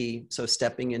is key. So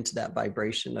stepping into that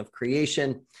vibration of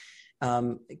creation,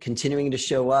 continuing to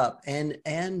show up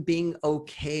and being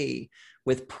okay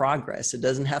with progress. It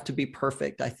doesn't have to be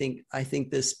perfect. I think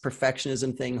this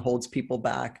perfectionism thing holds people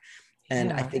back.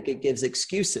 And I think it gives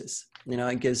excuses.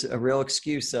 It gives a real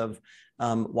excuse of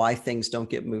why things don't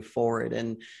get moved forward.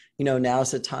 And,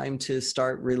 now's the time to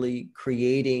start really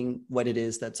creating what it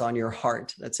is that's on your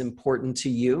heart, that's important to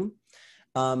you.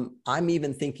 I'm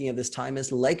even thinking of this time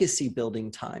as legacy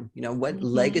building time. What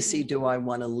legacy do I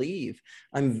want to leave?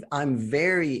 I'm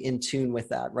very in tune with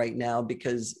that right now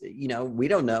because, we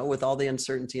don't know, with all the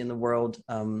uncertainty in the world.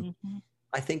 I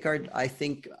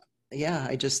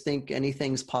just think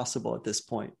anything's possible at this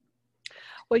point.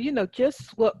 Well,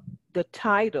 just what the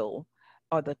title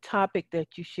or the topic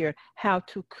that you shared, how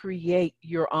to create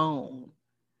your own,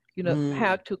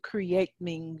 how to create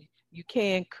means you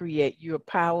can create. You're a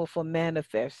powerful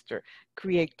manifester.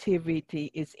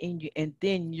 Creativity is in you. And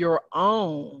then your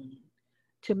own.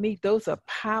 To me, those are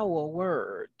power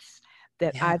words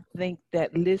that I think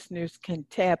that listeners can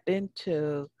tap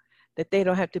into, that they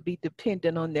don't have to be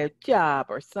dependent on their job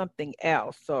or something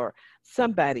else or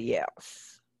somebody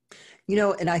else.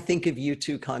 And I think of you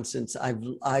too, Constance.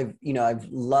 I've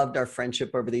loved our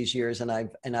friendship over these years, and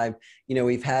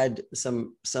we've had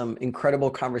some incredible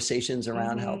conversations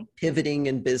around how pivoting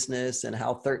in business and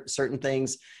how certain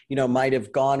things, might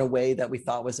have gone away that we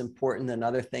thought was important, and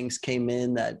other things came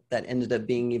in that ended up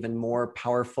being even more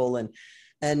powerful.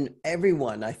 And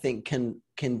everyone, I think, can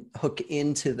hook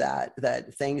into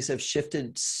that things have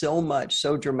shifted so much,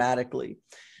 so dramatically,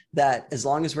 that as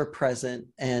long as we're present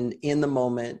and in the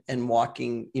moment and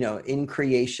walking, in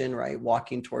creation, right?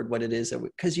 Walking toward what it is,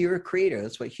 because you're a creator.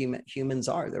 That's what humans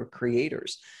are. They're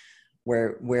creators.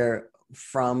 We're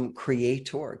from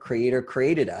creator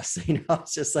created us.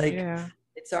 It's just like,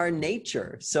 it's our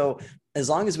nature. So as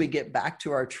long as we get back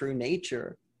to our true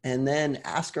nature, and then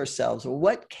ask ourselves, well,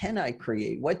 what can I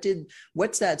create?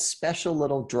 What's that special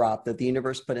little drop that the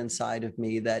universe put inside of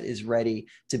me that is ready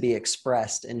to be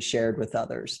expressed and shared with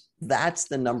others? That's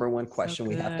the number one question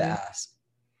we have to ask.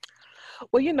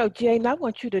 Well, Jane, I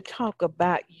want you to talk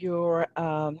about your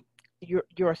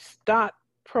stock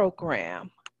program.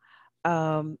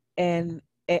 And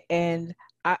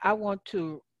I want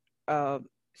to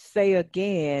say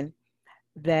again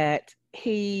that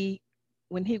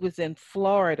when he was in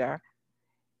Florida,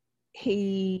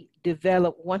 he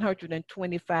developed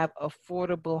 125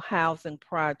 affordable housing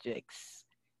projects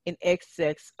in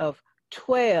excess of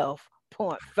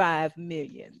 12.5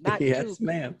 million. Yes,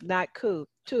 ma'am. Not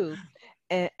two.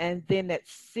 And then that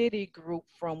Citigroup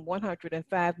from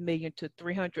 105 million to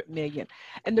 300 million.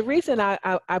 And the reason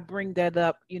I bring that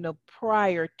up,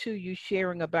 prior to you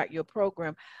sharing about your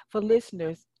program, for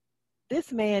listeners,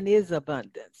 this man is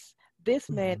abundance.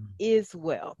 This man is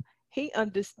wealth. He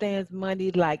understands money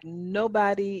like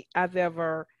nobody I've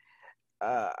ever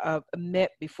met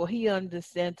before. He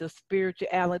understands the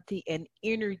spirituality and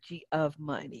energy of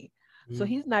money. So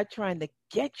he's not trying to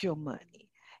get your money.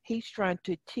 He's trying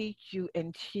to teach you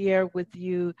and share with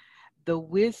you the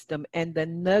wisdom and the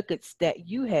nuggets that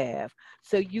you have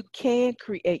so you can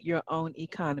create your own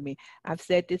economy. I've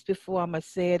said this before, I'm going to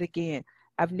say it again.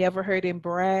 I've never heard him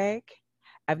brag.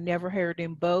 I've never heard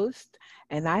him boast.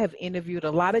 And I have interviewed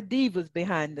a lot of divas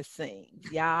behind the scenes.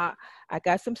 Yeah, I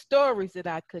got some stories that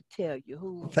I could tell you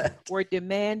who were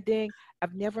demanding.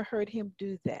 I've never heard him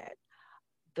do that.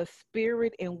 The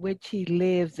spirit in which he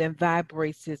lives and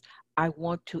vibrates is, I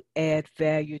want to add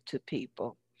value to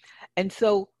people. And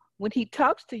so when he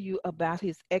talks to you about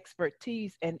his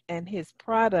expertise and his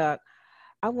product,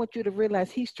 I want you to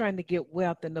realize he's trying to get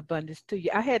wealth and abundance to you.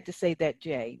 I had to say that,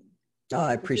 Jaden. Oh,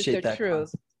 I appreciate that.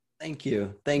 Truth. Thank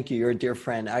you. Thank you. You're a dear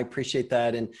friend. I appreciate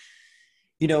that. And,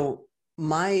 you know,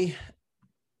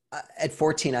 at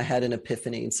 14, I had an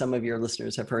epiphany, and some of your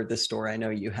listeners have heard this story. I know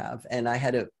you have. And I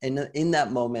had in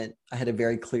that moment, I had a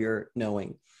very clear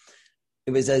knowing.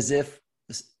 It was as if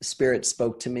Spirit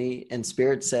spoke to me, and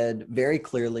Spirit said very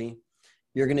clearly,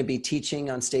 you're going to be teaching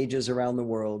on stages around the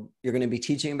world. You're going to be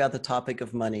teaching about the topic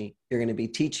of money. You're going to be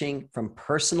teaching from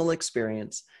personal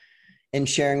experience and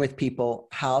sharing with people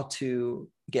how to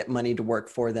get money to work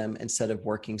for them instead of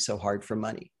working so hard for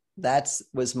money.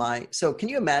 So can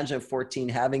you imagine at 14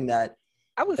 having that?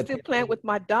 I was still playing with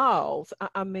my dolls.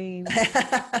 I mean,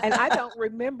 and I don't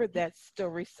remember that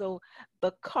story. So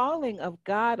the calling of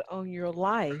God on your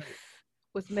life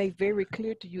was made very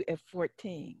clear to you at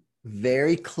 14.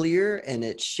 Very clear, and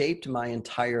it shaped my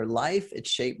entire life. It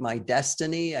shaped my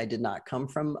destiny. I did not come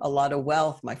from a lot of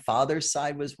wealth. My father's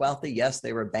side was wealthy. Yes,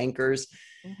 they were bankers.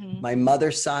 Mm-hmm. My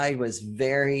mother's side was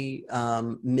very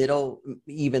middle,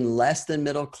 even less than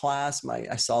middle class.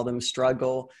 I saw them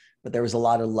struggle, but there was a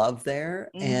lot of love there.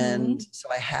 Mm-hmm. And so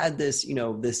I had this,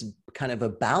 this kind of a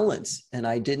balance. And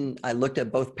I looked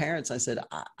at both parents. I said,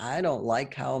 I don't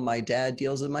like how my dad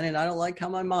deals with money, and I don't like how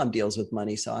my mom deals with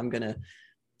money. So I'm going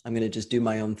to just do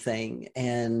my own thing.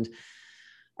 And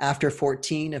after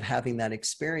 14 of having that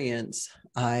experience,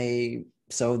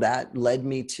 so that led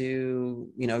me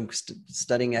to,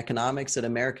 studying economics at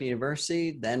American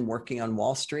University, then working on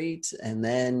Wall Street, and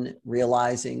then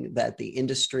realizing that the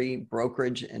industry,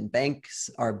 brokerage, and banks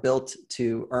are built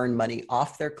to earn money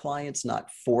off their clients,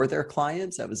 not for their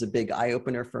clients. That was a big eye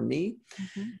opener for me.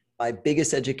 Mm-hmm. My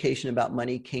biggest education about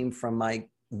money came from my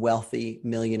wealthy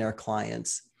millionaire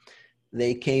clients.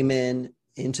 They came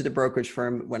into the brokerage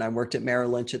firm when I worked at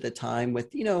Merrill Lynch at the time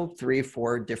with, 3 or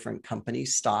 4 different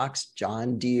companies, stocks,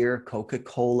 John Deere,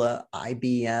 Coca-Cola,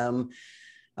 IBM,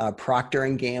 Procter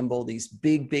 & Gamble, these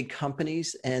big, big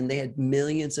companies. And they had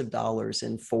millions of dollars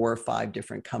in 4 or 5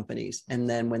 different companies. And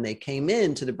then when they came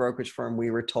into the brokerage firm,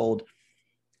 we were told,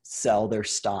 sell their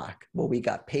stock. Well, we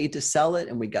got paid to sell it,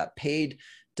 and we got paid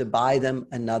to buy them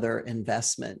another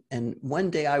investment. And one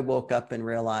day I woke up and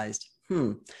realized,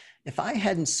 if I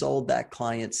hadn't sold that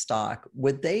client's stock,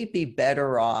 would they be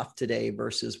better off today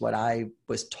versus what I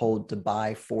was told to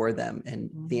buy for them?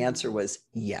 And the answer was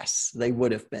yes, they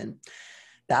would have been.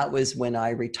 That was when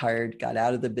I retired, got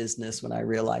out of the business, when I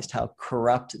realized how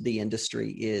corrupt the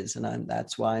industry is. And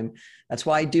that's why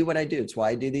I do what I do. It's why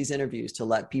I do these interviews, to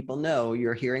let people know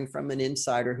you're hearing from an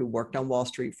insider who worked on Wall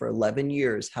Street for 11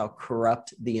 years, how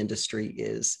corrupt the industry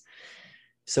is.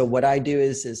 So what I do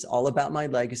is all about my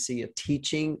legacy of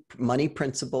teaching money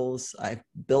principles. I've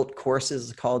built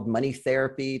courses called Money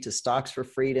Therapy to Stocks for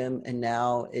Freedom. And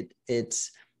now it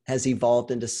has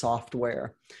evolved into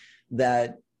software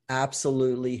that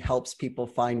absolutely helps people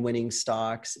find winning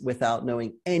stocks without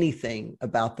knowing anything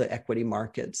about the equity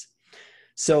markets.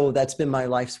 So that's been my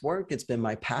life's work. It's been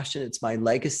my passion. It's my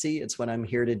legacy. It's what I'm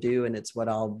here to do. And it's what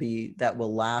that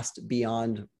will last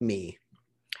beyond me.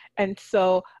 And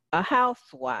so a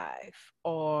housewife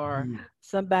or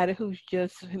somebody who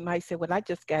might say, well, I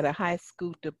just got a high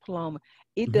school diploma.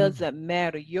 It doesn't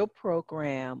matter. Your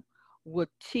program will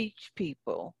teach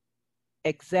people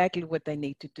exactly what they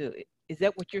need to do. Is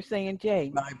that what you're saying,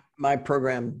 Jay? My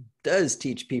program does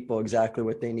teach people exactly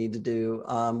what they need to do.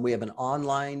 We have an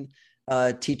online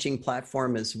teaching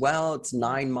platform as well. It's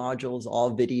 9 modules, all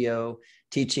video,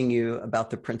 teaching you about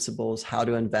the principles, how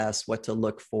to invest, what to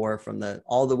look for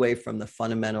all the way from the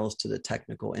fundamentals to the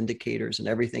technical indicators and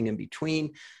everything in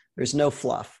between. There's no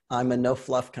fluff. I'm a no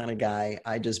fluff kind of guy.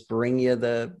 I just bring you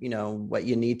what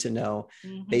you need to know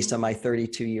based on my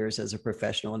 32 years as a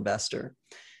professional investor.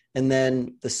 And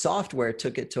then the software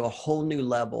took it to a whole new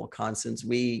level, Constance.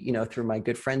 We, through my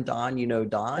good friend, Don, Don.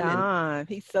 Don,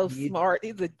 he's so smart.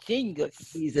 He's a genius.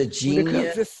 He's a genius. When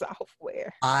it comes to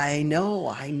software. I know.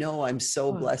 I'm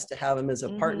so blessed to have him as a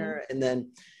partner. And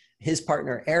then his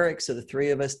partner, Eric. So the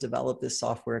 3 of us developed this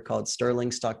software called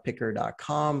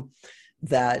SterlingStockPicker.com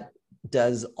that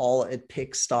does all, it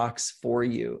picks stocks for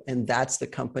you. And that's the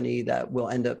company that will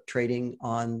end up trading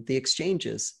on the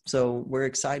exchanges. So we're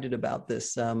excited about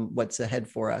this, what's ahead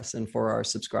for us and for our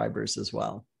subscribers as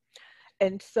well.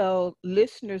 And so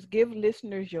listeners, give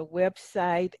listeners your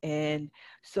website. And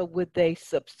so would they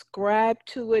subscribe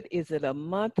to it? Is it a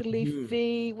monthly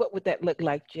fee? What would that look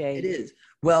like, Jay? It is.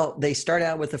 Well, they start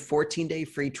out with a 14-day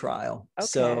free trial. Okay.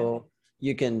 So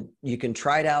you can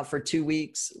try it out for 2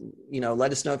 weeks.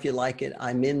 Let us know if you like it.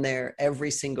 I'm in there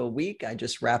every single week. I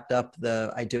just wrapped up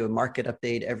I do a market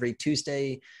update every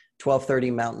Tuesday,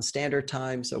 12:30 Mountain Standard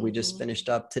Time. So we just finished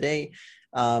up today.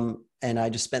 And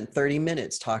I just spent 30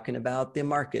 minutes talking about the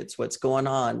markets, what's going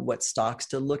on, what stocks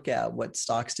to look at, what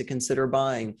stocks to consider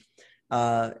buying.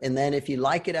 And then if you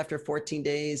like it after 14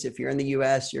 days, if you're in the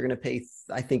US, you're going to pay,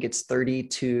 I think it's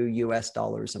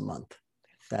 $32 a month.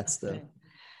 That's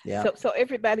yeah. So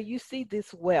everybody, you see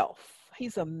this wealth.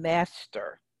 He's a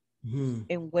master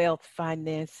in wealth,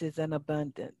 finances, and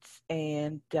abundance.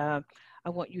 And I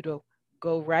want you to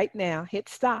go right now, hit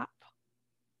stop.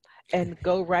 And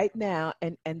go right now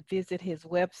and visit his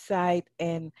website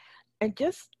and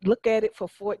just look at it for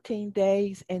 14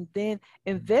 days and then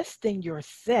invest in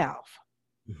yourself.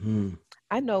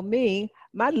 I know my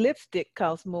lipstick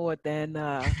costs more than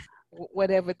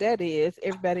whatever that is.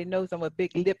 Everybody knows I'm a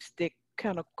big lipstick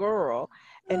kind of girl.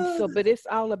 And so, but it's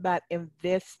all about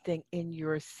investing in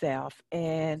yourself.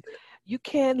 And you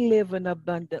can live an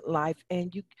abundant life,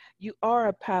 and you are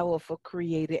a powerful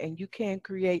creator, and you can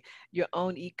create your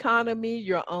own economy,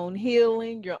 your own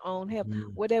healing, your own health,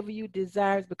 whatever you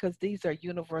desire, because these are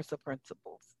universal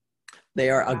principles. They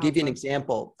are. I'll give you an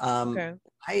example.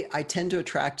 I tend to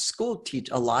attract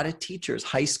a lot of teachers,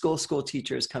 high school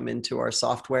teachers come into our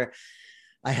software.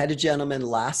 I had a gentleman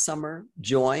last summer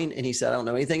join, and he said, I don't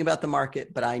know anything about the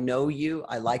market, but I know you,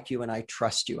 I like you, and I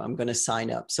trust you. I'm going to sign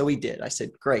up. So he did. I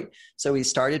said, great. So he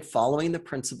started following the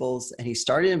principles and he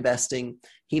started investing.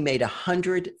 He made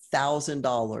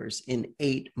 $100,000 in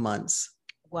 8 months.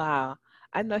 Wow.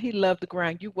 I know he loved the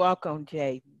grind. You walk on,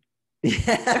 Jaden.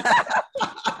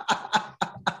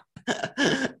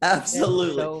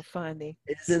 Absolutely. That's so funny.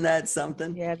 Isn't that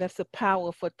something? Yeah, that's a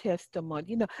powerful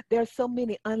testimony. There are so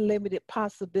many unlimited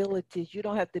possibilities. You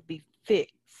don't have to be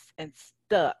fixed and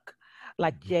stuck.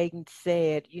 Like Jaden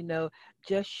said,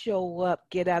 just show up,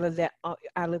 get out of that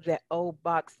old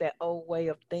box, that old way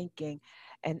of thinking,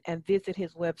 and visit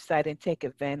his website and take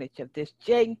advantage of this.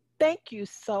 Jaden, thank you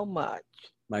so much.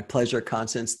 My pleasure,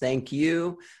 Constance. Thank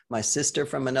you. My sister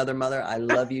from another mother. I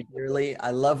love you dearly.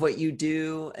 I love what you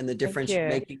do and the difference you're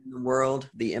making in the world.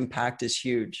 The impact is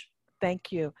huge.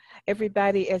 Thank you.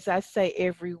 Everybody, as I say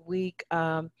every week,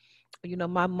 my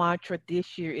mantra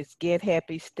this year is get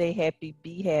happy, stay happy,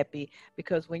 be happy.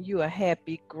 Because when you are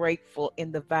happy, grateful,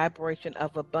 in the vibration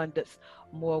of abundance,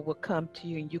 more will come to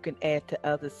you and you can add to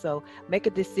others. So make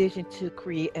a decision to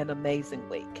create an amazing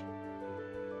week.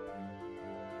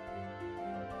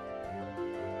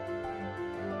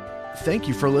 Thank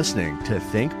you for listening to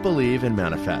Think, Believe, and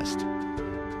Manifest.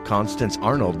 Constance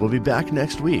Arnold will be back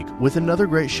next week with another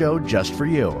great show just for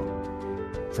you.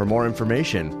 For more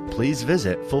information, please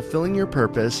visit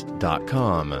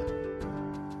fulfillingyourpurpose.com.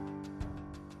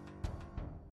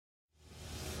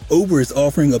 Uber is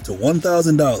offering up to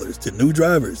 $1,000 to new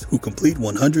drivers who complete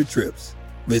 100 trips.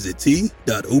 Visit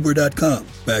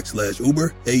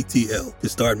t.uber.com/UberATL to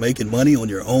start making money on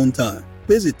your own time.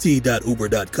 Visit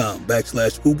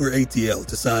t.uber.com/UberATL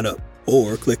to sign up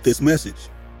or click this message.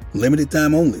 Limited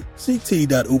time only. See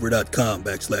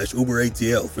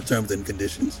t.uber.com/UberATL for terms and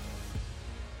conditions.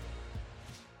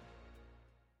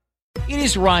 It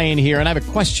is Ryan here, and I have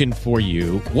a question for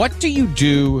you. What do you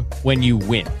do when you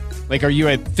win? Like, are you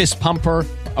a fist pumper,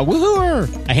 a woo-hooer,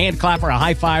 a hand clapper, a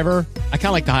high fiver? I kind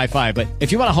of like the high five, but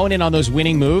if you want to hone in on those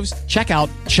winning moves, check out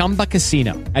Chumba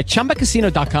Casino. At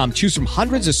ChumbaCasino.com, choose from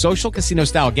hundreds of social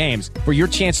casino-style games for your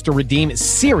chance to redeem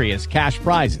serious cash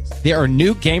prizes. There are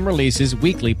new game releases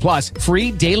weekly, plus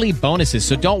free daily bonuses.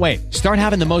 So don't wait. Start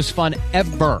having the most fun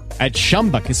ever at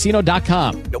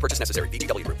ChumbaCasino.com. No purchase necessary.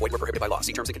 VGW Group. Void where prohibited by law.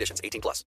 See terms and conditions. 18+.